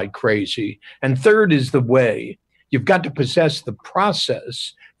pursue it like crazy. And third is the way. You've got to possess the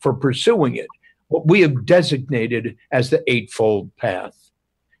process for pursuing it, what we have designated as the Eightfold Path.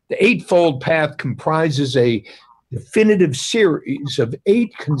 The Eightfold Path comprises a definitive series of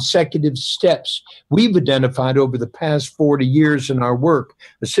 8 consecutive steps we've identified over the past 40 years in our work,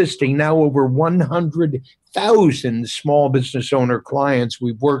 assisting now over 100,000 small business owner clients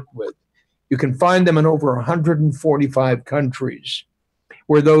we've worked with. You can find them in over 145 countries,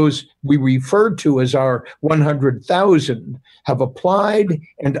 where those we refer to as our 100,000 have applied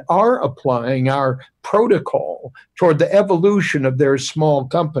and are applying our protocol toward the evolution of their small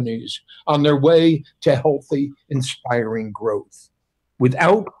companies on their way to healthy, inspiring growth.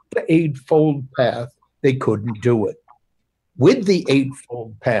 Without the Eightfold Path, they couldn't do it. With the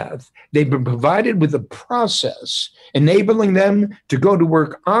Eightfold Path, they've been provided with a process enabling them to go to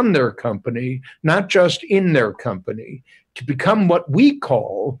work on their company, not just in their company, to become what we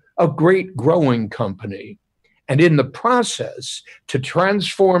call a great growing company. And in the process, to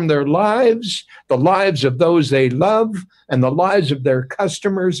transform their lives, the lives of those they love, and the lives of their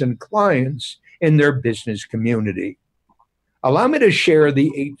customers and clients in their business community. Allow me to share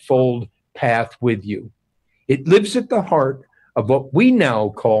the Eightfold Path with you. It lives at the heart of what we now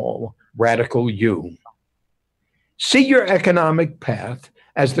call Radical You. See your economic path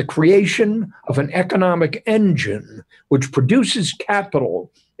as the creation of an economic engine which produces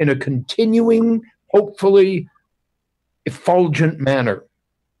capital in a continuing, hopefully effulgent manner.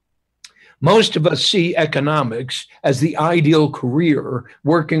 Most of us see economics as the ideal career,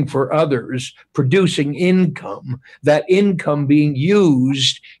 working for others, producing income, that income being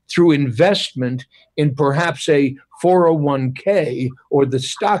used through investment in perhaps a 401k or the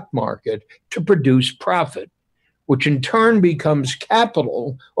stock market to produce profit, which in turn becomes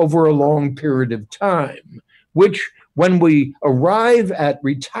capital over a long period of time, which when we arrive at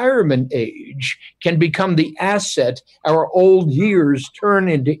retirement age can become the asset our old years turn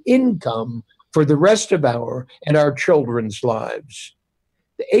into income for the rest of our and our children's lives.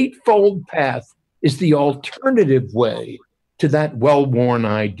 The Eightfold Path is the alternative way to that well-worn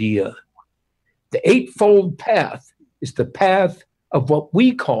idea. The Eightfold Path is the path of what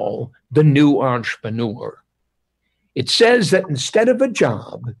we call the new entrepreneur. It says that instead of a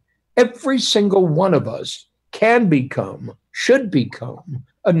job, every single one of us can become, should become,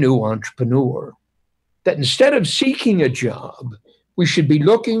 a new entrepreneur. That instead of seeking a job, we should be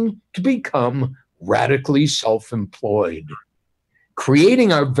looking to become radically self-employed,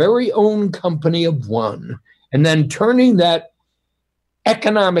 creating our very own company of one, and then turning that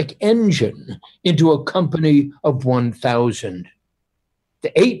economic engine into a company of 1,000.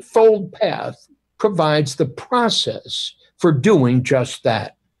 The Eightfold Path provides the process for doing just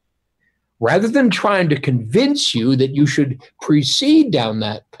that. Rather than trying to convince you that you should proceed down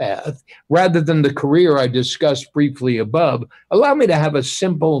that path, rather than the career I discussed briefly above, allow me to have a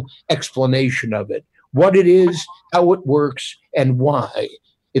simple explanation of it, what it is, how it works, and why.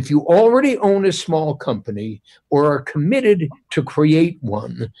 If you already own a small company or are committed to create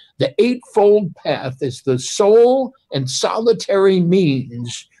one, the Eightfold Path is the sole and solitary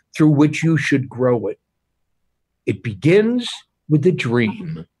means through which you should grow it. It begins with a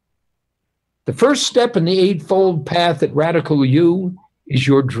dream. The first step in the Eightfold Path at Radical You is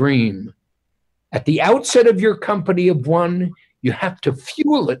your dream. At the outset of your company of one, you have to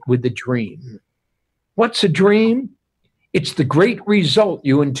fuel it with a dream. What's a dream? It's the great result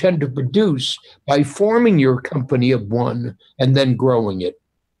you intend to produce by forming your company of one and then growing it.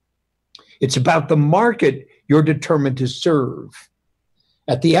 It's about the market you're determined to serve.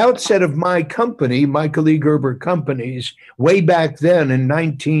 At the outset of my company, Michael E. Gerber Companies, way back then in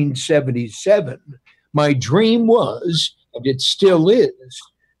 1977, my dream was, and it still is,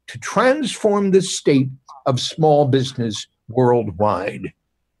 to transform the state of small business worldwide.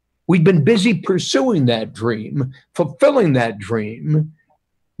 We've been busy pursuing that dream, fulfilling that dream,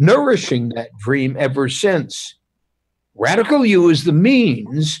 nourishing that dream ever since. Radical You is the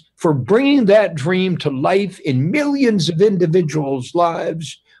means for bringing that dream to life in millions of individuals'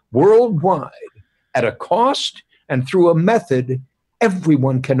 lives worldwide at a cost and through a method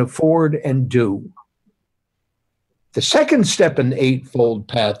everyone can afford and do. The second step in the Eightfold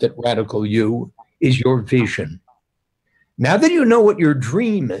Path at Radical You is your vision. Now that you know what your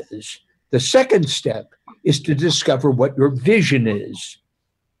dream is, the second step is to discover what your vision is.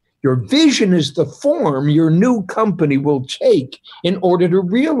 Your vision is the form your new company will take in order to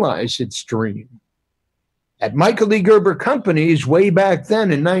realize its dream. At Michael E. Gerber Companies way back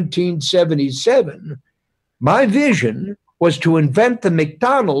then in 1977, my vision was to invent the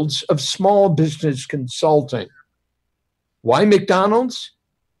McDonald's of small business consulting. Why McDonald's?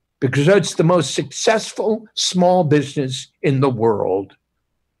 Because it's the most successful small business in the world.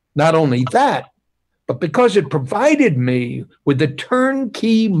 Not only that, but because it provided me with a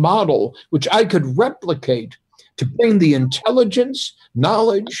turnkey model which I could replicate to bring the intelligence,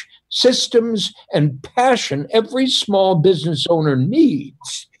 knowledge, systems, and passion every small business owner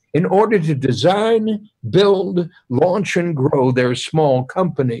needs in order to design, build, launch, and grow their small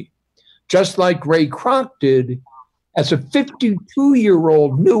company. Just like Ray Kroc did as a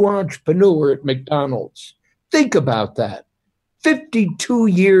 52-year-old new entrepreneur at McDonald's. Think about that. 52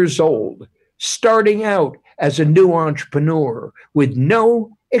 years old, starting out as a new entrepreneur with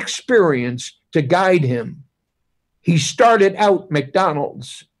no experience to guide him. He started out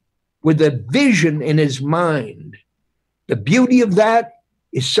McDonald's with a vision in his mind. The beauty of that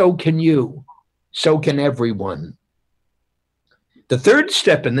is so can you, so can everyone. The third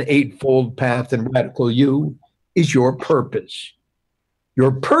step in the Eightfold Path in Radical You is your purpose.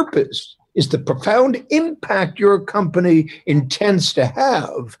 Your purpose is the profound impact your company intends to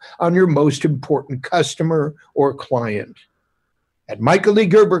have on your most important customer or client. At Michael E.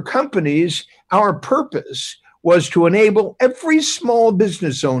 Gerber Companies, our purpose was to enable every small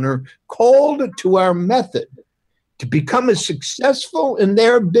business owner called to our method to become as successful in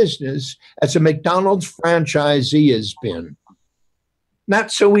their business as a McDonald's franchisee has been.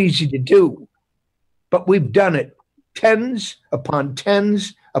 Not so easy to do, but we've done it tens upon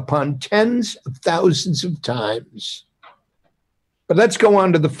tens upon tens of thousands of times. But let's go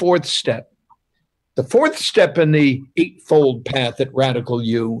on to the fourth step. The fourth step in the Eightfold Path at Radical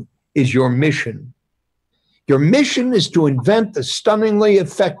You is your mission. Your mission is to invent the stunningly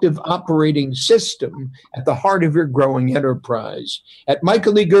effective operating system at the heart of your growing enterprise. At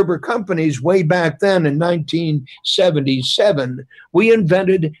Michael E. Gerber Companies way back then in 1977, we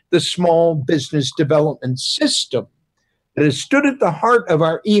invented the Small Business Development System that has stood at the heart of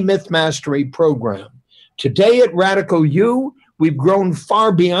our E-Myth Mastery program. Today at Radical You, we've grown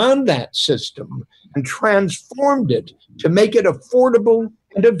far beyond that system and transformed it to make it affordable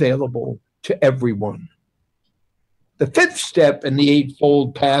and available to everyone. The fifth step in the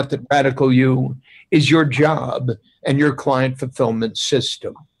Eightfold Path at Radical You is your job and your client fulfillment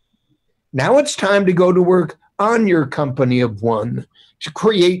system. Now it's time to go to work on your company of one to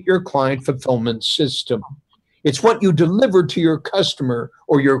create your client fulfillment system. It's what you deliver to your customer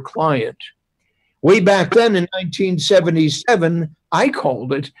or your client. Way back then in 1977, I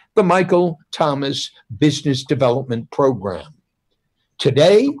called it the Michael Thomas Business Development Program.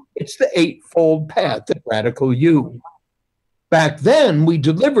 Today, it's the Eightfold Path at Radical You. Back then, we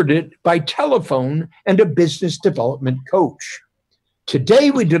delivered it by telephone and a business development coach.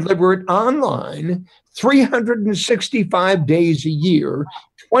 Today, we deliver it online 365 days a year,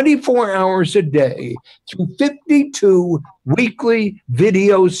 24 hours a day, through 52 weekly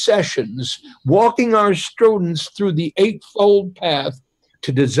video sessions, walking our students through the Eightfold Path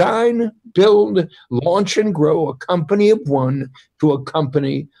to design, build, launch, and grow a company of one to a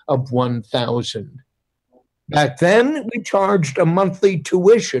company of 1,000. Back then, we charged a monthly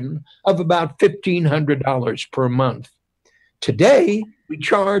tuition of about $1,500 per month. Today, we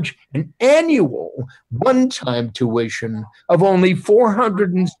charge an annual one-time tuition of only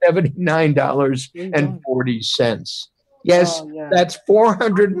 $479.40. Yes, that's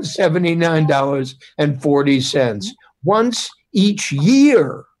 $479.40 once each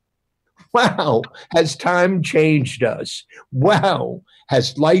year. Wow, has time changed us? Wow,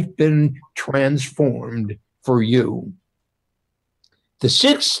 has life been transformed for you? The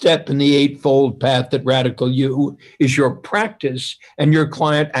sixth step in the Eightfold Path at Radical You is your practice and your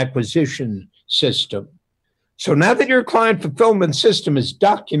client acquisition system. So now that your client fulfillment system is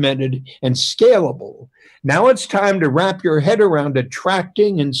documented and scalable, now it's time to wrap your head around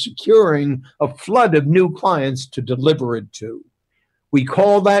attracting and securing a flood of new clients to deliver it to. We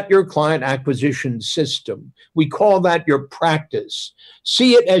call that your client acquisition system. We call that your practice.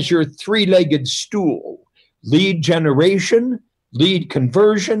 See it as your three-legged stool: lead generation, lead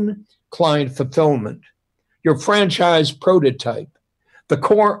conversion, client fulfillment. Your franchise prototype, the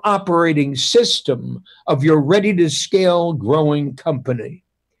core operating system of your ready-to-scale growing company.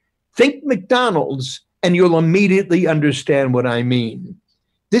 Think McDonald's and you'll immediately understand what I mean.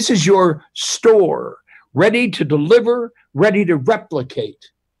 This is your store, ready to deliver, ready to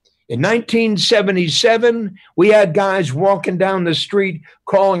replicate. In 1977, we had guys walking down the street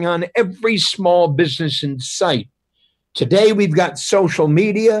calling on every small business in sight. Today, we've got social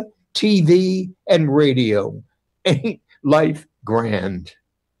media, TV, and radio. Ain't life grand?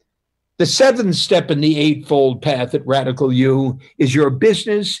 The seventh step in the eightfold path at Radical U is your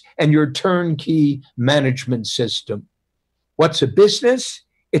business and your turnkey management system. What's a business?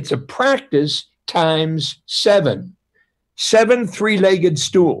 It's a practice times 7. 7 three-legged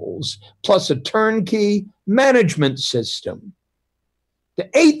stools plus a turnkey management system. The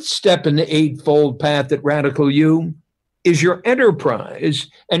eighth step in the eightfold path at Radical U is your enterprise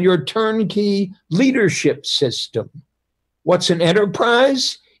and your turnkey leadership system. What's an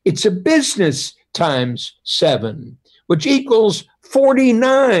enterprise? It's a business times 7, which equals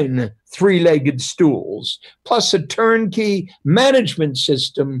 49 three-legged stools, plus a turnkey management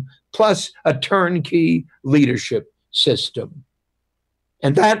system, plus a turnkey leadership system.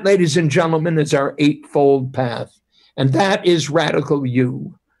 And that, ladies and gentlemen, is our eightfold path. And that is Radical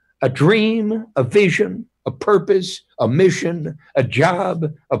U, a dream, a vision, a purpose, a mission, a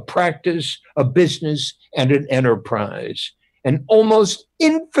job, a practice, a business, and an enterprise. An almost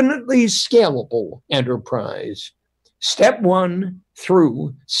infinitely scalable enterprise. Step 1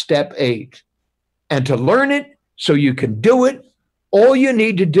 through step 8. And to learn it so you can do it, all you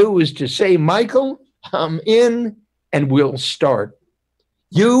need to do is to say, Michael, I'm in, and we'll start.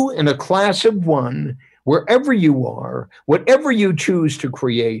 You in a class of 1, wherever you are, whatever you choose to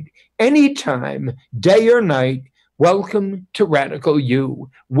create, anytime, day or night, welcome to Radical U.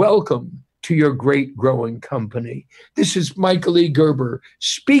 Welcome to your great growing company. This is Michael E. Gerber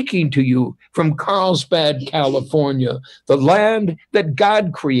speaking to you from Carlsbad, California, the land that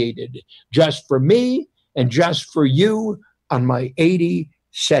God created just for me and just for you on my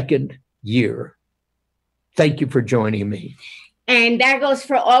 82nd year. Thank you for joining me. And that goes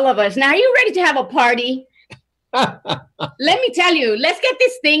for all of us. Now, are you ready to have a party? Let me tell you, let's get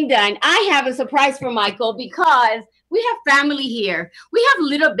this thing done. I have a surprise for Michael because we have family here. We have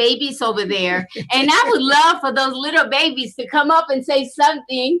little babies over there. And I would love for those little babies to come up and say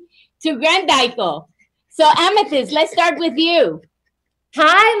something to Grandico. So Amethyst, let's start with you.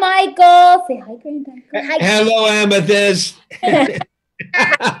 Hi, Michael. Say hi, Grandico. Hi. Hello, Amethyst.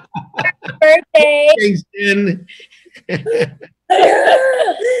 Birthday. Kingston.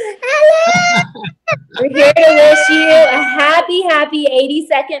 We're here to wish you a happy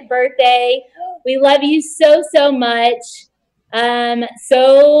 82nd birthday. We love you so, so much.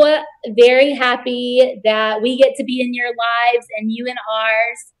 So very happy that we get to be in your lives and you in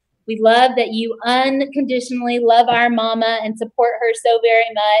ours. We love that you unconditionally love our mama and support her so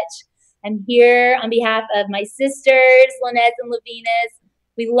very much. I'm here on behalf of my sisters, Lynette and Lavinas.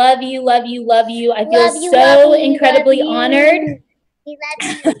 We love you, love you, love you. I feel so incredibly honored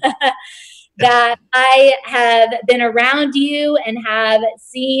that I have been around you and have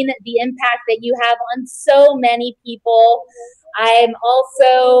seen the impact that you have on so many people. I'm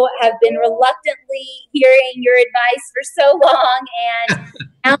also have been reluctantly hearing your advice for so long, and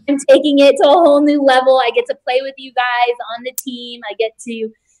now I'm taking it to a whole new level. I get to play with you guys on the team. I get to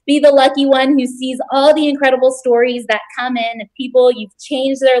be the lucky one who sees all the incredible stories that come in of people you've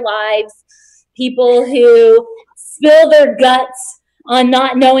changed their lives, people who spill their guts on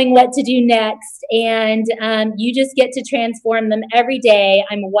not knowing what to do next. And you just get to transform them every day.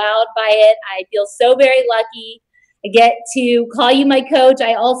 I'm wowed by it. I feel so very lucky. I get to call you my coach.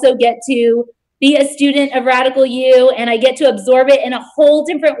 I also get to be a student of Radical U, and I get to absorb it in a whole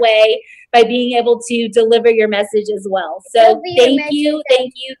different way by being able to deliver your message as well. So thank you for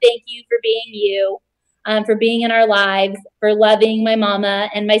being you, for being in our lives, for loving my mama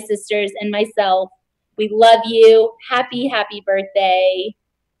and my sisters and myself. We love you. Happy birthday.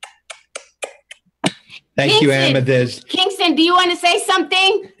 Thank you, Amethyst. Kingston, do you want to say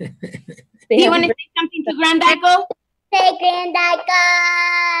something? Do you want to say something to Grandico? Hey, Grandico.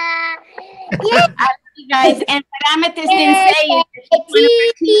 Yeah. I love you guys. And what Amethyst didn't say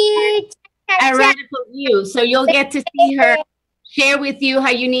is at Radical U. So you'll get to see her share with you how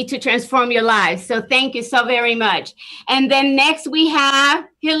you need to transform your lives. So thank you so very much. And then next we have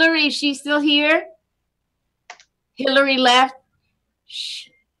Hillary. Is she still here? Hillary left. Shh.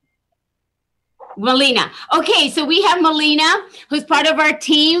 Melina. Okay, so we have Melina, who's part of our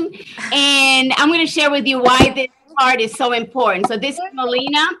team, and I'm going to share with you why this part is so important. So this is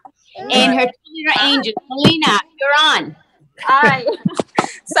Melina and her 2 little angels. Melina, you're on. Hi.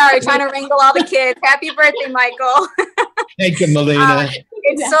 Sorry, trying to wrangle all the kids. Happy birthday, Michael. Thank you, Melina.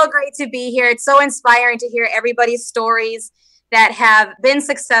 It's so great to be here. It's so inspiring to hear everybody's stories that have been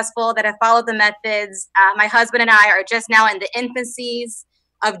successful, that have followed the methods. My husband and I are just now in the infancies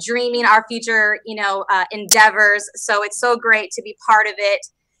of dreaming our future, endeavors. So it's so great to be part of it,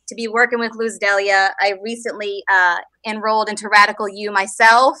 to be working with Luz Delia. I recently enrolled into Radical U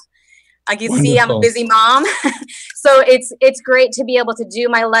myself, Like you see, I'm a busy mom. So it's great to be able to do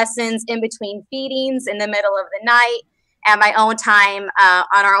my lessons in between feedings in the middle of the night at my own time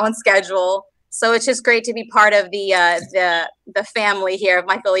on our own schedule. So it's just great to be part of the family here of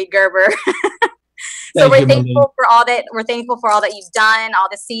Michael E. Gerber. So we're thankful for all that. We're thankful for all that you've done, all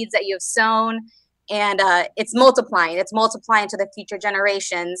the seeds that you've sown, and it's multiplying. It's multiplying to the future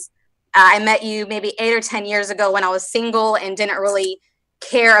generations. I met you maybe 8 or 10 years ago when I was single and didn't really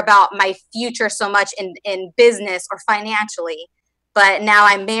care about my future so much in business or financially. But now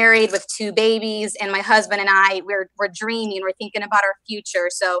I'm married with 2 babies, and my husband and I, we're dreaming, we're thinking about our future.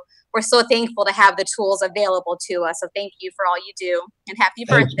 So we're so thankful to have the tools available to us. So thank you for all you do, and happy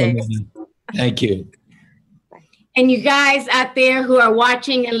birthday. Thank you. And you guys out there who are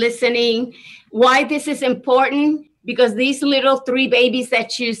watching and listening, why this is important, because these little 3 babies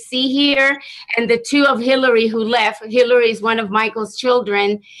that you see here and the 2 of Hillary who left, Hillary is one of Michael's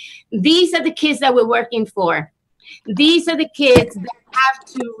children, these are the kids that we're working for. These are the kids that have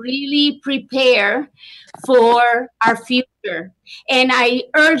to really prepare for our future. And I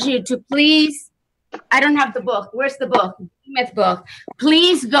urge you to please, I don't have the book. Where's the book? Myth book.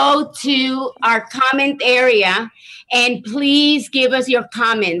 Please go to our comment area and please give us your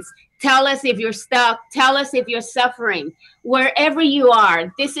comments. Tell us if you're stuck. Tell us if you're suffering. Wherever you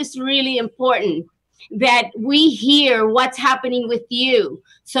are, this is really important that we hear what's happening with you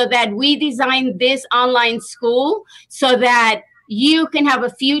so that we design this online school so that you can have a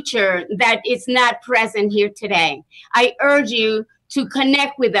future that is not present here today. I urge you to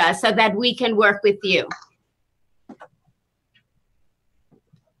connect with us so that we can work with you.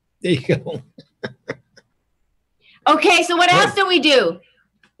 There you go. Okay, so what else do we do?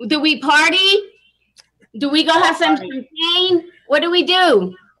 Do we party? Do we go have some champagne? What do we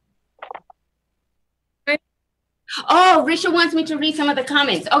do? Oh, Richard wants me to read some of the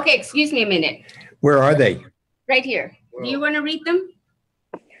comments. Okay, excuse me a minute. Where are they? Right here. Do you want to read them?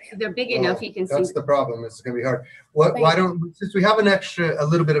 They're big enough you can see. That's the problem. It's going to be hard. Why don't, since we have a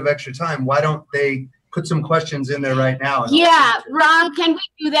little bit of extra time, why don't they put some questions in there right now? Yeah, Rob, can we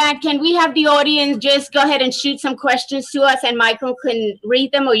do that? Can we have the audience just go ahead and shoot some questions to us and Michael can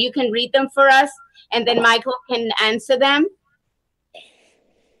read them, or you can read them for us and then Michael can answer them?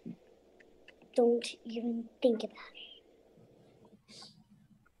 Don't even think about it.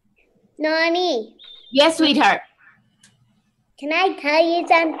 Nani. Yes, sweetheart. Can I tell you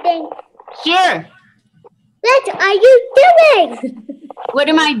something? Sure. What are you doing? What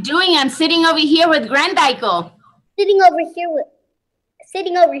am I doing? I'm sitting over here with Grandiko. Sitting over here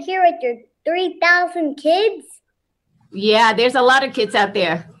with your 3,000 kids? Yeah, there's a lot of kids out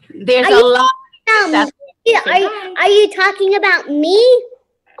there. There's a lot of kids out there. Are you talking about me?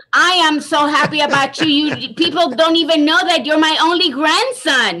 I am so happy about you. You people don't even know that you're my only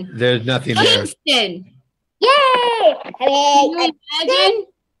grandson. There's nothing there. Kingston. Yay! Can you imagine?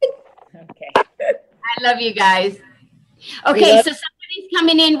 Okay. I love you guys. Okay, so somebody's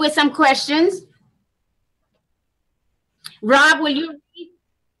coming in with some questions. Rob, will you read?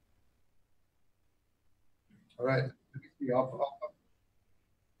 All right.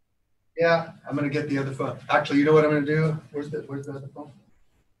 Yeah, I'm going to get the other phone. Actually, you know what I'm going to do? Where's the other phone?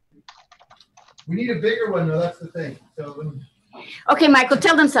 We need a bigger one, though. That's the thing. So, okay, Michael,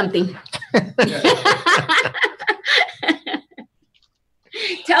 tell them something.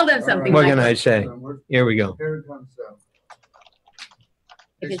 Tell them something. What can I say? Here we go. Here it comes.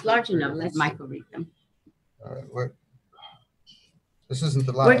 If it's large enough, let Michael read them. All right. This isn't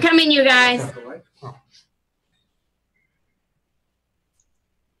the last. We're coming, you guys.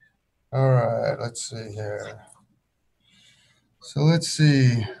 All right. Let's see here. So let's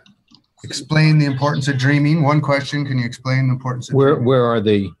see. Explain the importance of dreaming. One question. Can you explain the importance of dreaming? Where are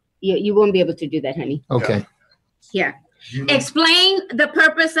they? You won't be able to do that, honey. Okay. Here. Explain the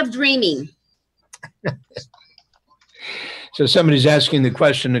purpose of dreaming. So somebody's asking the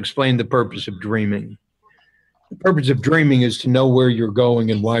question, explain the purpose of dreaming. The purpose of dreaming is to know where you're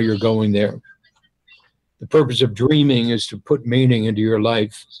going and why you're going there. The purpose of dreaming is to put meaning into your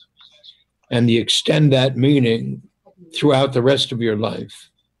life and to extend that meaning throughout the rest of your life,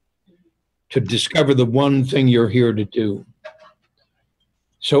 to discover the one thing you're here to do.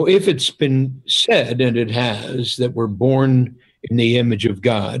 So if it's been said, and it has, that we're born in the image of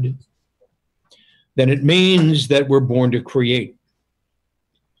God, then it means that we're born to create.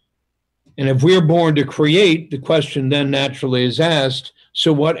 And if we're born to create, the question then naturally is asked,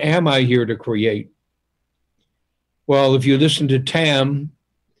 so what am I here to create? Well, if you listen to Tam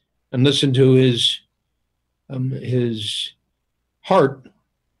and listen to his heart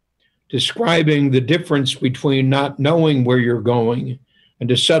describing the difference between not knowing where you're going and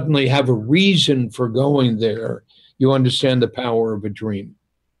to suddenly have a reason for going there, you understand the power of a dream.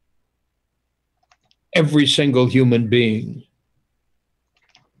 Every single human being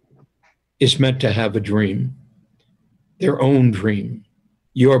is meant to have a dream, their own dream,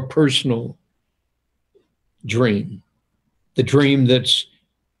 your personal dream, the dream that's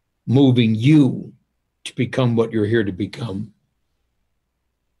moving you to become what you're here to become.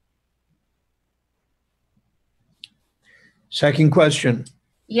 Second question.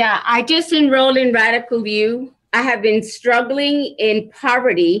 Yeah, I just enrolled in Radical You. I have been struggling in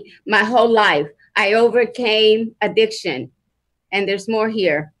poverty my whole life. I overcame addiction, and there's more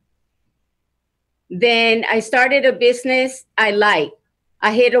here. Then I started a business I liked.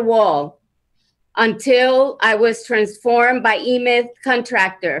 I hit a wall until I was transformed by E-Myth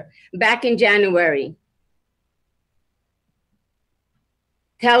Contractor back in January.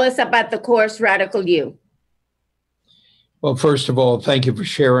 Tell us about the course Radical You. Well, first of all, thank you for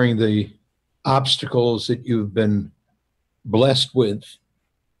sharing the obstacles that you've been blessed with,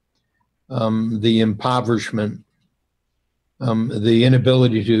 the impoverishment, the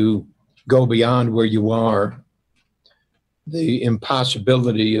inability to go beyond where you are, the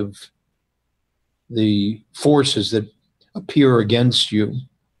impossibility of the forces that appear against you.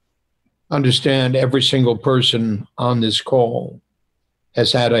 Understand every single person on this call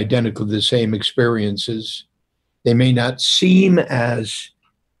has had identical the same experiences. They may not seem as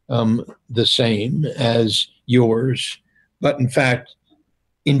the same as yours, but in fact,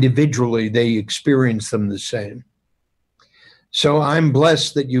 individually, they experience them the same. So I'm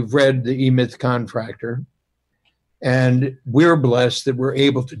blessed that you've read the E-Myth Contractor, and we're blessed that we're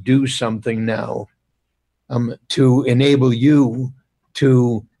able to do something now to enable you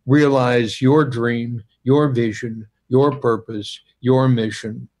to realize your dream, your vision, your purpose, your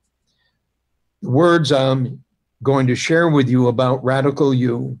mission. The words I'm going to share with you about Radical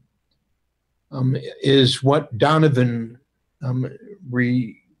You is what Donovan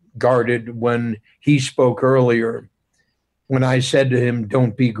regarded when he spoke earlier, when I said to him,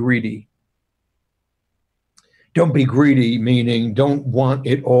 don't be greedy. Don't be greedy, meaning don't want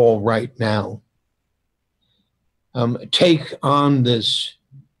it all right now. Take on this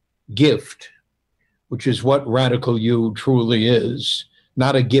gift, which is what Radical You truly is.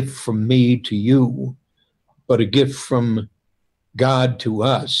 Not a gift from me to you, but a gift from God to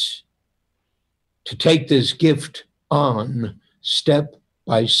us. To take this gift on step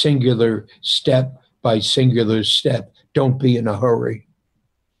by singular step by singular step. Don't be in a hurry.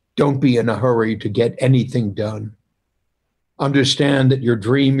 Don't be in a hurry to get anything done. Understand that your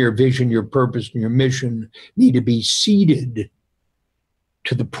dream, your vision, your purpose, and your mission need to be seeded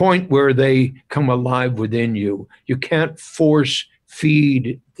to the point where they come alive within you. You can't force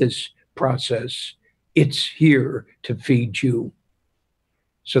feed this process. It's here to feed you.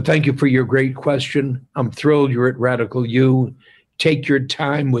 So thank you for your great question. I'm thrilled you're at Radical You. Take your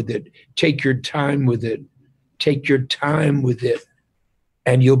time with it. Take your time with it. Take your time with it,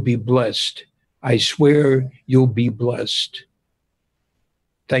 and you'll be blessed. I swear you'll be blessed.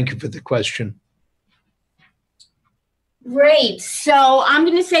 Thank you for the question. Great. So I'm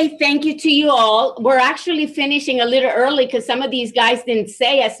going to say thank you to you all. We're actually finishing a little early because some of these guys didn't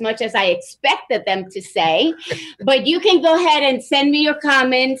say as much as I expected them to say. But you can go ahead and send me your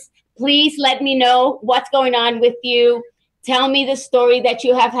comments. Please let me know what's going on with you. Tell me the story that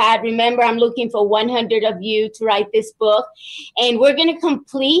you have had. Remember, I'm looking for 100 of you to write this book. And we're going to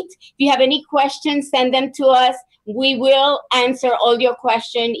complete. If you have any questions, send them to us. We will answer all your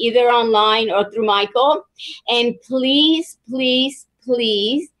questions either online or through Michael. And please, please,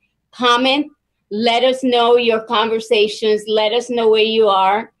 please comment. Let us know your conversations. Let us know where you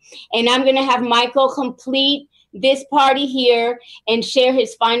are. And I'm going to have Michael complete this party here and share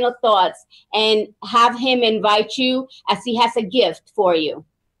his final thoughts and have him invite you as he has a gift for you.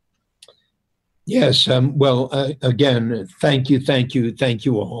 Yes. Again, thank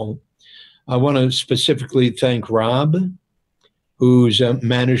you all. I want to specifically thank Rob, who's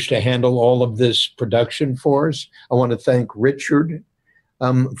managed to handle all of this production for us. I want to thank Richard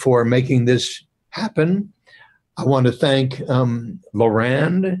for making this happen. I want to thank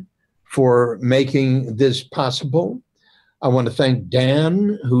Lorand for making this possible. I want to thank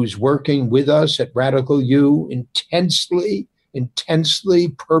Dan, who's working with us at Radical You intensely,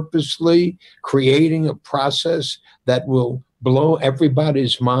 purposely, creating a process that will blow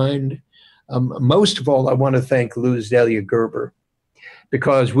everybody's mind. Most of all, I want to thank Luz Delia Gerber,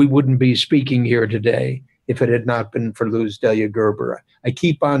 because we wouldn't be speaking here today if it had not been for Luz Delia Gerber. I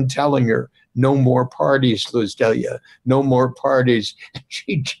keep on telling her, no more parties, Luz Delia, no more parties.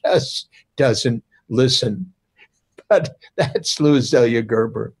 She just doesn't listen. But that's Louis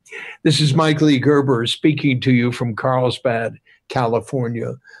Gerber. This is Michael E. Gerber speaking to you from Carlsbad,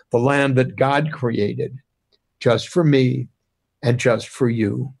 California, the land that God created just for me and just for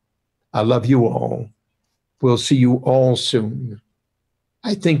you. I love you all. We'll see you all soon.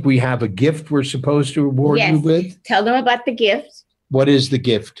 I think we have a gift we're supposed to reward you with. Tell them about the gift. What is the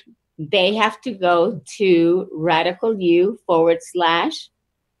gift? They have to go to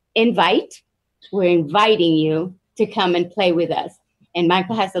RadicalU/invite. We're inviting you to come and play with us. And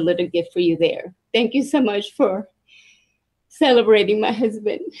Michael has a little gift for you there. Thank you so much for celebrating my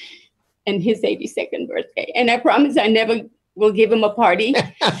husband and his 82nd birthday. And I promise I never will give him a party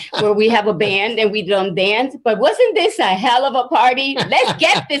where we have a band and we don't dance. But wasn't this a hell of a party? Let's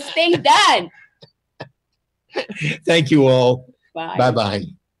get this thing done. Thank you all. Bye. Bye-bye.